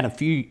only had a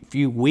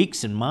few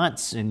weeks and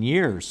months and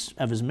years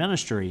of his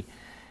ministry.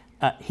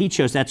 He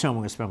chose that's who I'm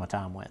going to spend my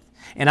time with.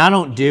 And I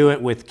don't do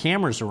it with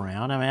cameras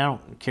around. I mean, I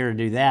don't care to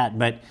do that,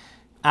 but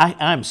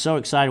I'm so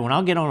excited. When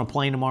I'll get on a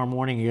plane tomorrow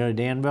morning and go to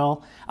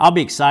Danville, I'll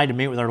be excited to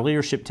meet with our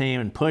leadership team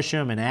and push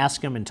them and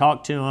ask them and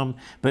talk to them.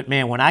 But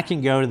man, when I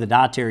can go to the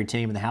dietary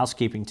team and the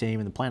housekeeping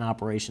team and the plant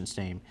operations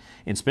team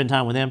and spend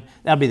time with them,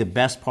 that'll be the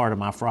best part of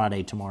my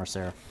Friday tomorrow,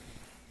 Sarah.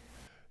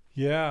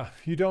 Yeah,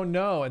 you don't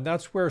know. And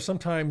that's where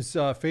sometimes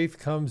faith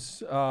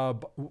comes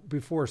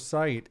before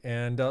sight.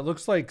 And it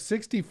looks like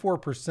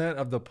 64%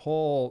 of the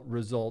poll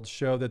results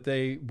show that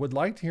they would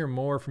like to hear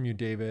more from you,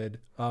 David,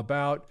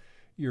 about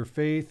your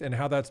faith and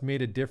how that's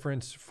made a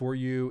difference for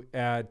you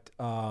at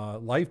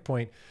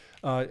LifePoint.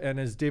 And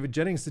as David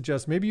Jennings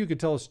suggests, maybe you could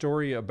tell a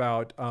story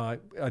about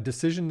a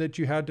decision that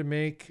you had to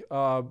make,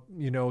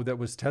 that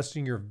was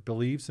testing your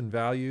beliefs and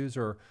values,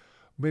 or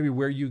maybe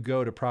where you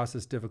go to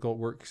process difficult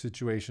work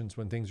situations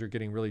when things are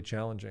getting really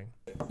challenging.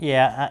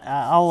 Yeah,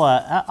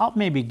 I'll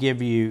maybe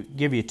give you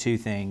two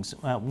things.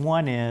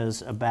 One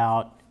is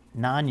about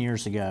 10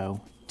 years ago,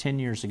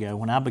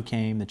 when I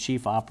became the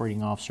chief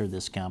operating officer of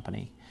this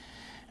company.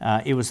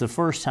 It was the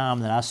first time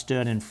that I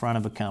stood in front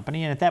of a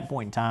company, and at that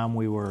point in time,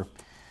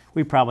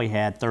 we probably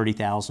had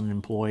 30,000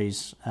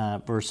 employees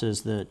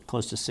versus the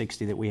close to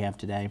 60 that we have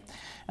today.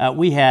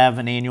 We have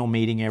an annual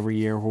meeting every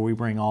year where we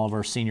bring all of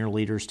our senior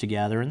leaders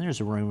together, and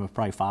there's a room of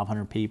probably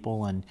 500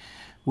 people, and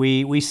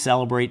we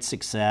celebrate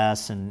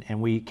success,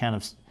 and we kind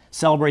of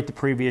celebrate the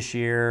previous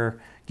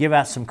year, give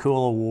out some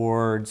cool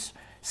awards,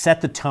 set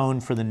the tone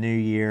for the new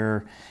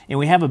year, and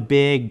we have a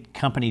big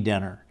company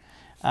dinner.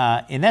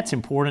 And that's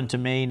important to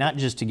me, not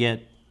just to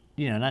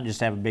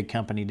have a big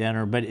company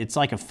dinner, but it's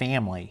like a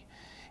family.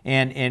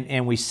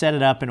 And we set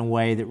it up in a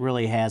way that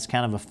really has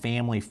kind of a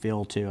family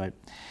feel to it.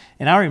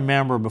 And I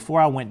remember before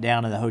I went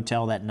down to the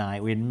hotel that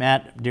night, we had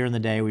met during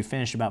the day, we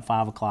finished about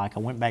 5 o'clock. I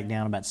went back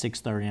down about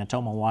 6:30, and I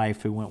told my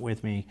wife who went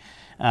with me,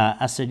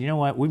 I said, you know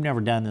what, we've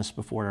never done this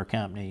before at our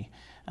company,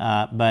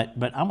 but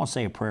I'm going to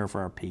say a prayer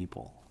for our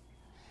people.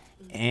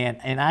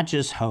 And I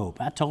just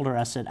hope, I told her,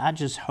 I said, I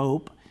just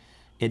hope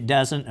it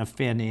doesn't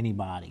offend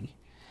anybody.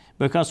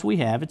 Because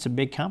it's a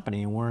big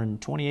company, and we're in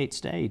 28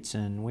 states,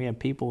 and we have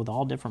people with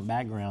all different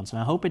backgrounds, and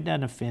I hope it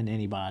doesn't offend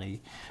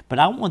anybody. But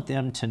I want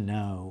them to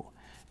know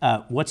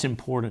what's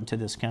important to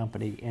this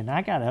company. And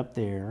I got up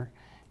there,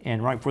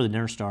 and right before the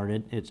dinner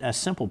started, it's a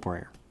simple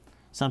prayer,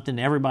 something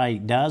everybody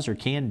does or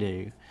can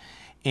do.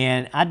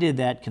 And I did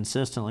that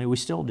consistently. We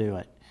still do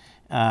it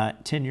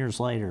 10 years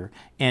later.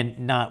 And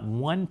not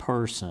one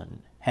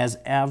person has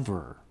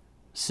ever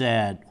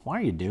said, why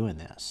are you doing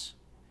this?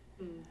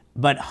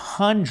 But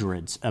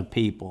hundreds of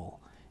people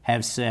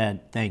have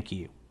said thank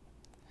you.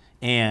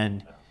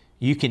 And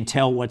you can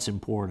tell what's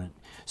important.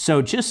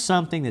 So just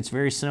something that's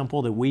very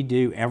simple that we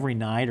do every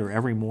night or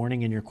every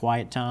morning in your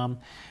quiet time,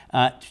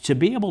 to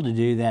be able to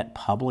do that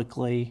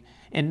publicly,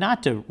 and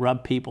not to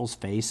rub people's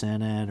face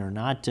in it or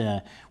not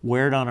to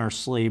wear it on our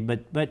sleeve,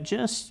 but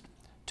just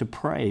to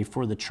pray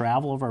for the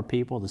travel of our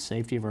people, the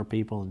safety of our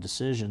people, and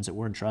decisions that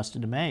we're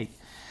entrusted to make.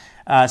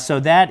 So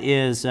that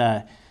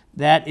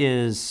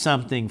is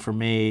something for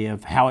me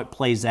of how it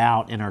plays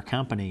out in our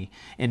company.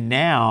 And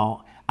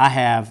now I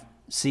have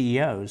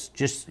CEOs.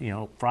 Just,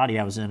 Friday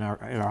I was at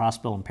our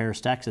hospital in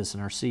Paris, Texas,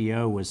 and our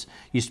CEO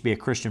used to be a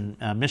Christian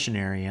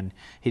missionary, and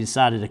he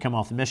decided to come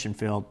off the mission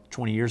field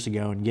 20 years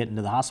ago and get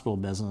into the hospital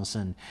business.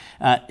 And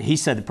he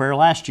said the prayer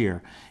last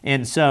year.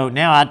 And so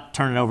now I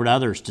turn it over to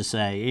others to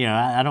say,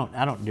 I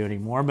don't do it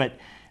anymore, but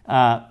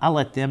I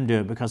let them do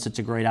it because it's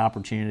a great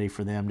opportunity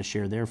for them to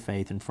share their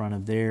faith in front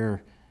of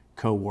their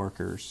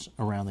co-workers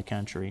around the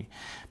country.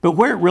 But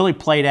where it really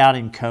played out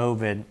in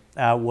COVID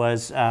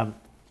was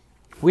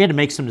we had to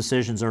make some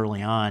decisions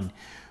early on.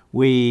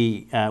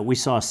 We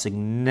saw a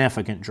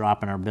significant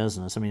drop in our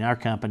business. I mean, our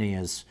company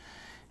is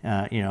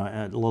a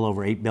little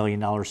over $8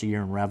 billion a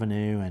year in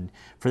revenue, and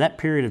for that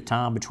period of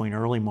time between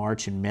early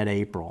March and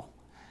mid-April,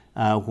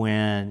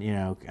 when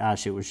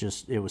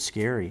it was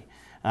scary.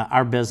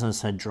 Our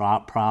business had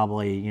dropped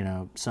probably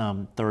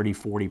some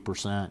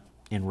 30-40%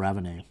 in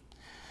revenue.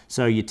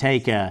 So you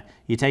take a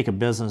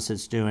business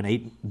that's doing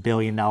 $8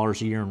 billion a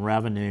year in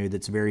revenue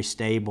that's very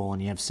stable,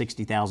 and you have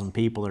 60,000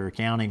 people that are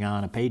counting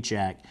on a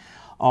paycheck.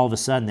 All of a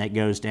sudden, that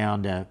goes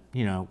down to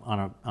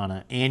on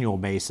an annual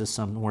basis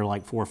somewhere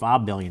like $4 or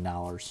 $5 billion,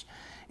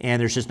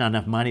 and there's just not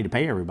enough money to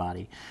pay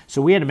everybody.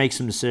 So we had to make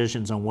some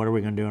decisions on what are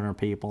we going to do in our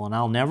people. And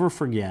I'll never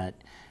forget,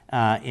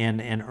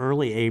 in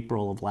early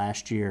April of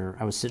last year,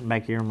 I was sitting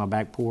back here on my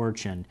back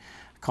porch and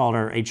called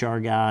our HR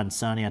guy and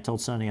Sonny. I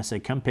told Sonny, I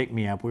said, come pick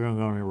me up. We're going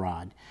to go on a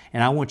ride.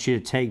 And I want you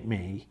to take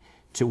me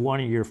to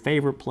one of your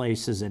favorite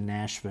places in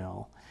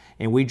Nashville.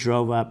 And we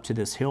drove up to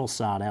this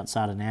hillside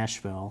outside of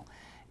Nashville.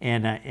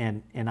 And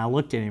I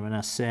looked at him and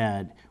I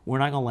said, we're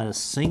not going to let a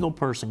single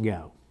person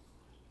go,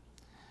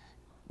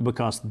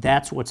 because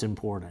that's what's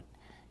important.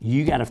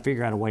 You got to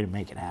figure out a way to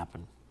make it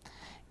happen.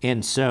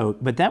 And so,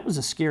 but that was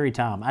a scary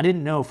time. I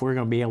didn't know if we were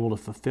going to be able to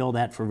fulfill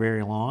that for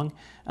very long,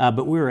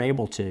 but we were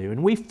able to.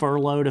 And we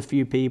furloughed a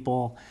few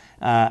people.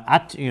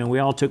 We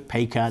all took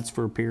pay cuts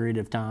for a period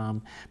of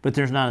time, but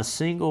there's not a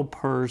single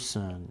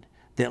person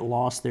that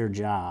lost their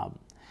job.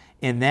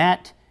 And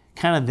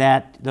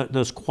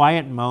those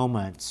quiet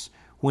moments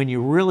when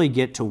you really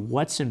get to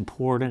what's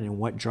important and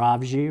what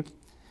drives you,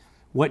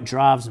 what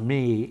drives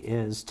me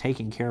is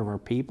taking care of our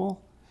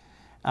people.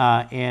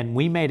 And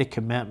we made a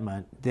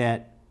commitment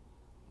that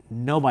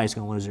nobody's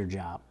going to lose their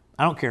job.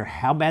 I don't care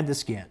how bad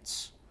this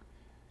gets.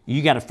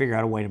 You got to figure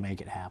out a way to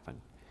make it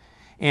happen.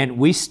 And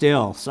we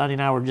still, Sonny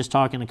and I were just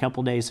talking a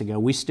couple days ago,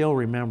 we still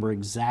remember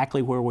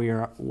exactly where we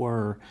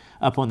were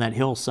up on that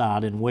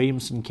hillside in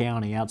Williamson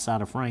County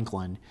outside of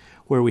Franklin,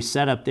 where we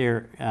sat up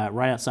there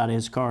right outside of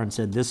his car and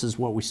said, this is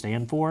what we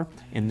stand for,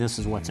 and this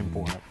is what's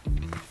important.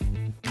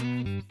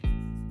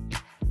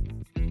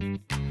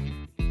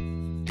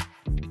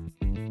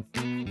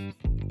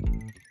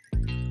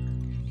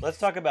 Let's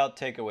talk about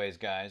takeaways,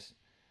 guys.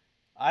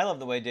 I love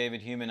the way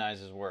David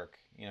humanizes work.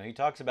 He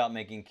talks about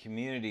making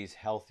communities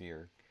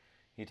healthier.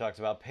 He talks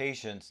about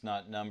patience,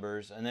 not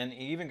numbers. And then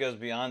he even goes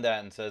beyond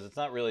that and says it's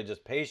not really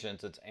just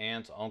patience, it's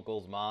aunts,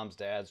 uncles, moms,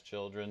 dads,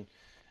 children,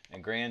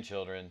 and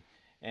grandchildren.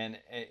 And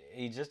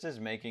he just is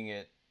making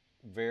it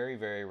very,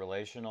 very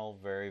relational,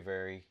 very,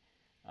 very,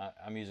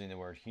 I'm using the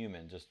word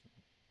human, just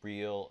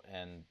real,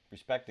 and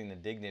respecting the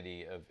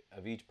dignity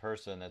of each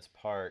person that's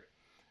part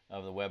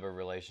of the web of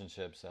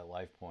relationships at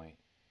LifePoint.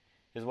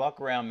 His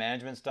walk-around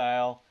management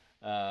style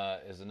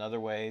is another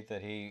way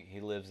that he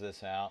lives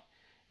this out.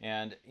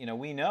 And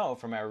we know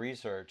from our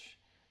research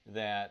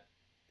that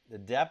the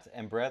depth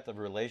and breadth of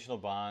relational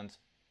bonds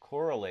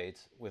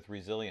correlates with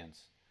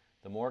resilience.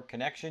 The more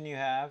connection you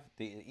have,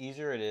 the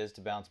easier it is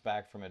to bounce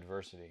back from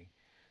adversity.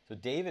 So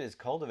David is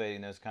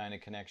cultivating those kind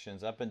of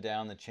connections up and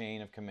down the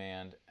chain of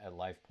command at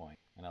LifePoint,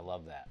 and I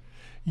love that.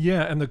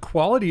 Yeah, and the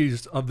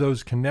qualities of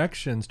those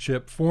connections,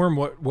 Chip, form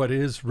what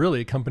is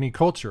really company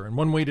culture. And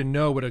one way to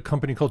know what a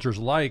company culture is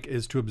like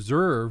is to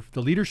observe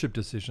the leadership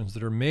decisions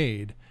that are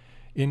made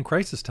in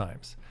crisis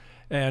times.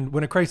 And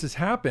when a crisis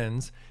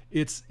happens,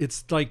 it's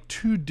like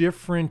two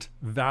different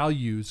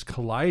values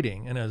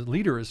colliding, and a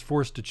leader is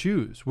forced to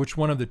choose which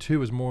one of the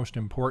two is most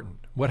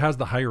important, what has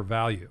the higher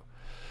value.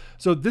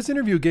 So this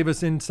interview gave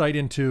us insight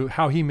into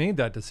how he made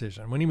that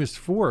decision. When he was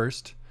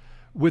forced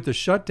with the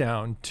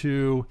shutdown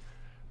to,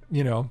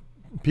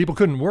 people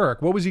couldn't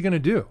work, what was he going to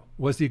do?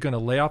 Was he going to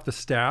lay off the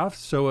staff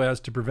so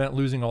as to prevent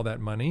losing all that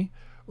money?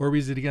 Or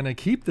was he going to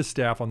keep the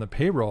staff on the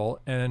payroll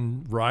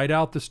and ride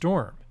out the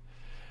storm?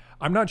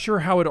 I'm not sure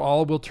how it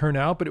all will turn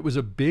out, but it was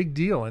a big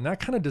deal. And that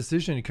kind of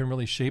decision can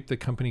really shape the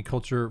company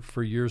culture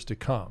for years to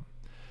come.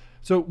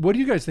 So what do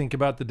you guys think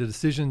about the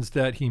decisions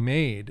that he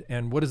made,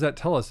 and what does that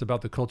tell us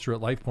about the culture at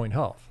LifePoint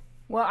Health?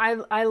 Well,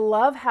 I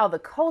love how the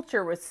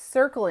culture was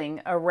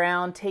circling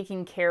around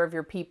taking care of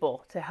your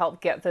people to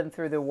help get them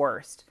through the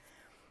worst.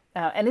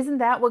 And isn't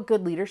that what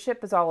good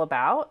leadership is all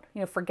about?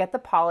 Forget the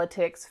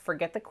politics,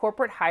 forget the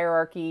corporate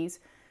hierarchies.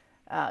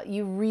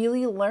 You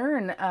really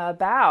learn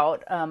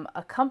about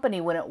a company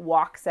when it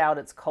walks out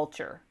its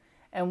culture.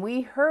 And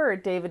we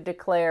heard David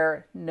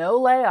declare no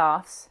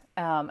layoffs,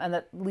 and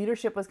that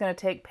leadership was going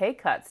to take pay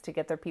cuts to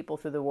get their people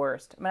through the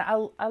worst. I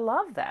mean, I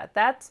love that.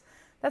 That's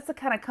the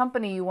kind of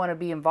company you want to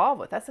be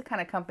involved with. That's the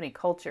kind of company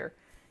culture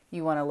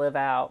you want to live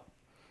out.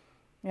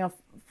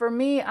 For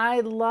me, I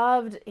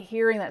loved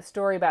hearing that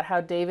story about how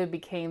David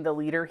became the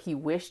leader he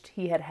wished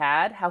he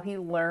had, how he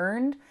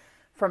learned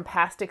from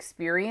past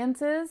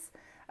experiences,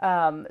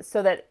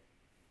 so that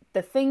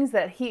the things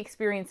that he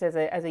experienced as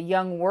a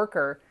young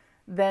worker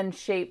then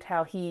shaped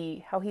how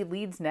he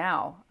leads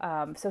now.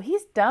 So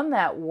he's done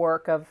that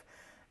work of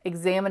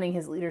examining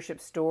his leadership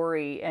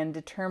story and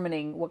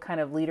determining what kind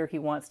of leader he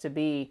wants to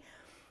be.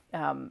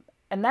 And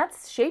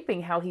that's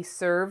shaping how he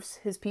serves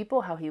his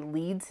people, how he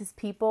leads his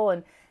people.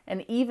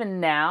 And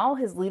even now,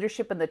 his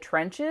leadership in the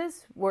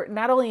trenches, where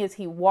not only is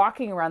he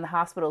walking around the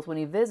hospitals when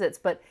he visits,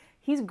 but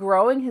he's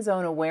growing his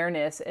own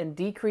awareness and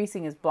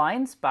decreasing his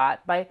blind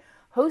spot by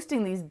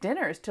hosting these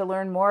dinners to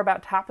learn more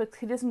about topics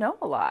he doesn't know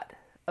a lot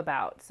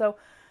about. So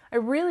I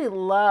really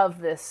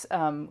love this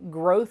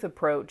growth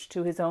approach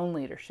to his own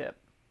leadership.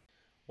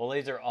 Well,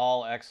 these are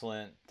all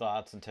excellent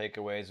thoughts and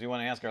takeaways. We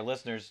want to ask our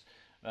listeners,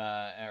 or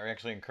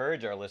actually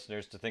encourage our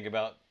listeners to think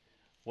about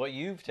what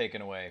you've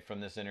taken away from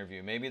this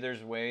interview. Maybe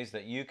there's ways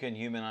that you can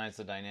humanize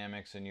the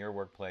dynamics in your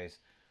workplace.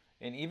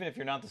 And even if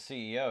you're not the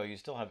CEO, you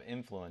still have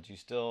influence. You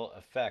still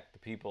affect the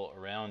people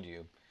around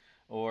you.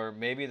 Or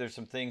maybe there's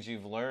some things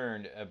you've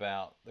learned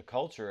about the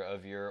culture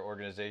of your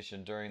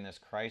organization during this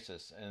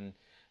crisis, and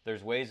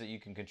there's ways that you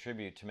can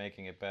contribute to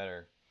making it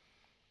better.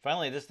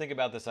 Finally, just think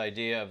about this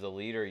idea of the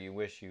leader you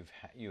wish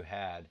you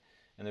had.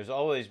 And there's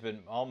always been,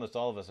 almost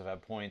all of us have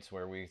had points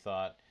where we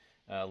thought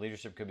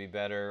leadership could be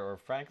better, or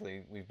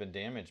frankly, we've been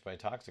damaged by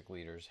toxic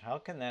leaders. How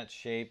can that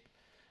shape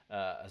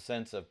a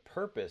sense of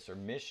purpose or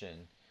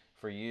mission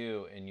for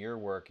you in your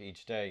work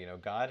each day?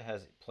 God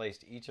has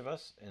placed each of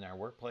us in our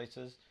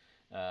workplaces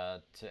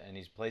and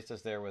He's placed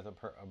us there with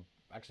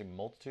actually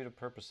multitude of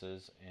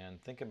purposes.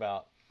 And think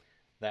about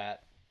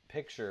that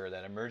picture,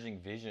 that emerging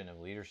vision of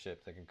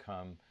leadership that can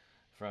come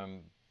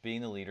from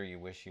being the leader you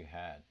wish you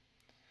had.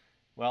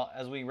 Well,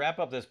 as we wrap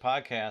up this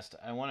podcast,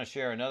 I want to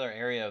share another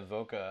area of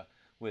VOCA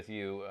with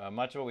you.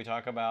 Much of what we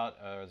talk about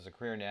is a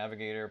career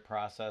navigator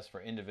process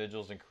for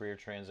individuals in career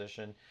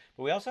transition,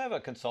 but we also have a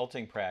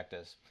consulting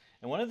practice.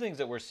 And one of the things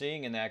that we're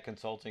seeing in that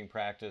consulting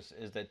practice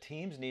is that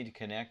teams need to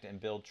connect and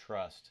build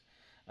trust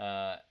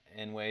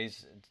in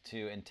ways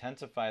to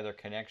intensify their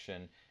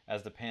connection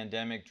as the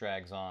pandemic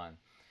drags on.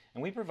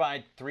 And we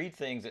provide 3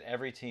 things that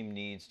every team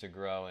needs to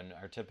grow in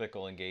our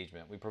typical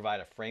engagement. We provide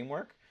a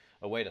framework,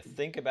 a way to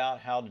think about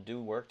how to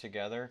do work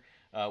together.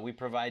 We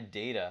provide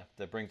data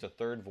that brings a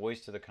third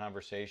voice to the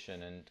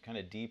conversation and kind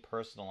of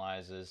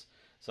depersonalizes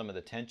some of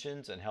the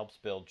tensions and helps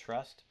build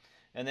trust.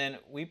 And then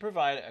we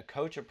provide a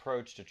coach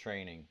approach to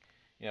training.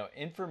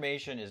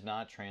 Information is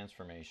not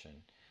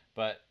transformation,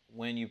 but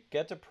when you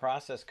get to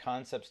process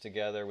concepts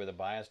together with a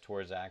bias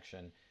towards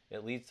action,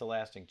 it leads to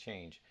lasting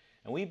change.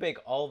 And we bake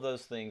all of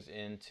those things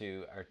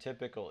into our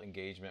typical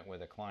engagement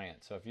with a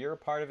client. So if you're a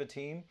part of a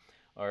team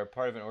or a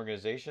part of an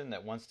organization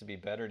that wants to be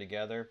better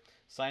together,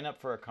 sign up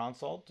for a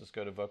consult. Just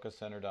go to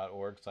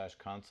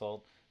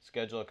vocacenter.org/consult,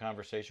 schedule a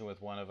conversation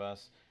with one of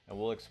us, and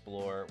we'll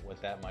explore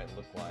what that might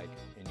look like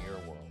in your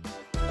world.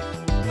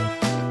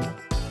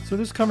 So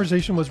this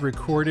conversation was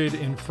recorded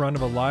in front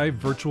of a live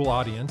virtual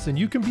audience, and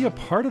you can be a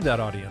part of that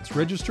audience.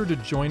 Register to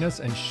join us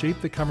and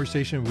shape the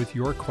conversation with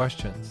your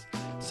questions.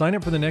 Sign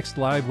up for the next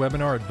live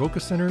webinar at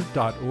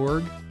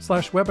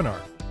vocacenter.org/webinar.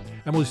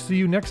 And we'll see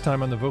you next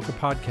time on the VOCA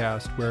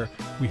podcast, where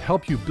we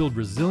help you build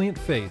resilient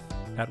faith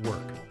at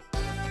work.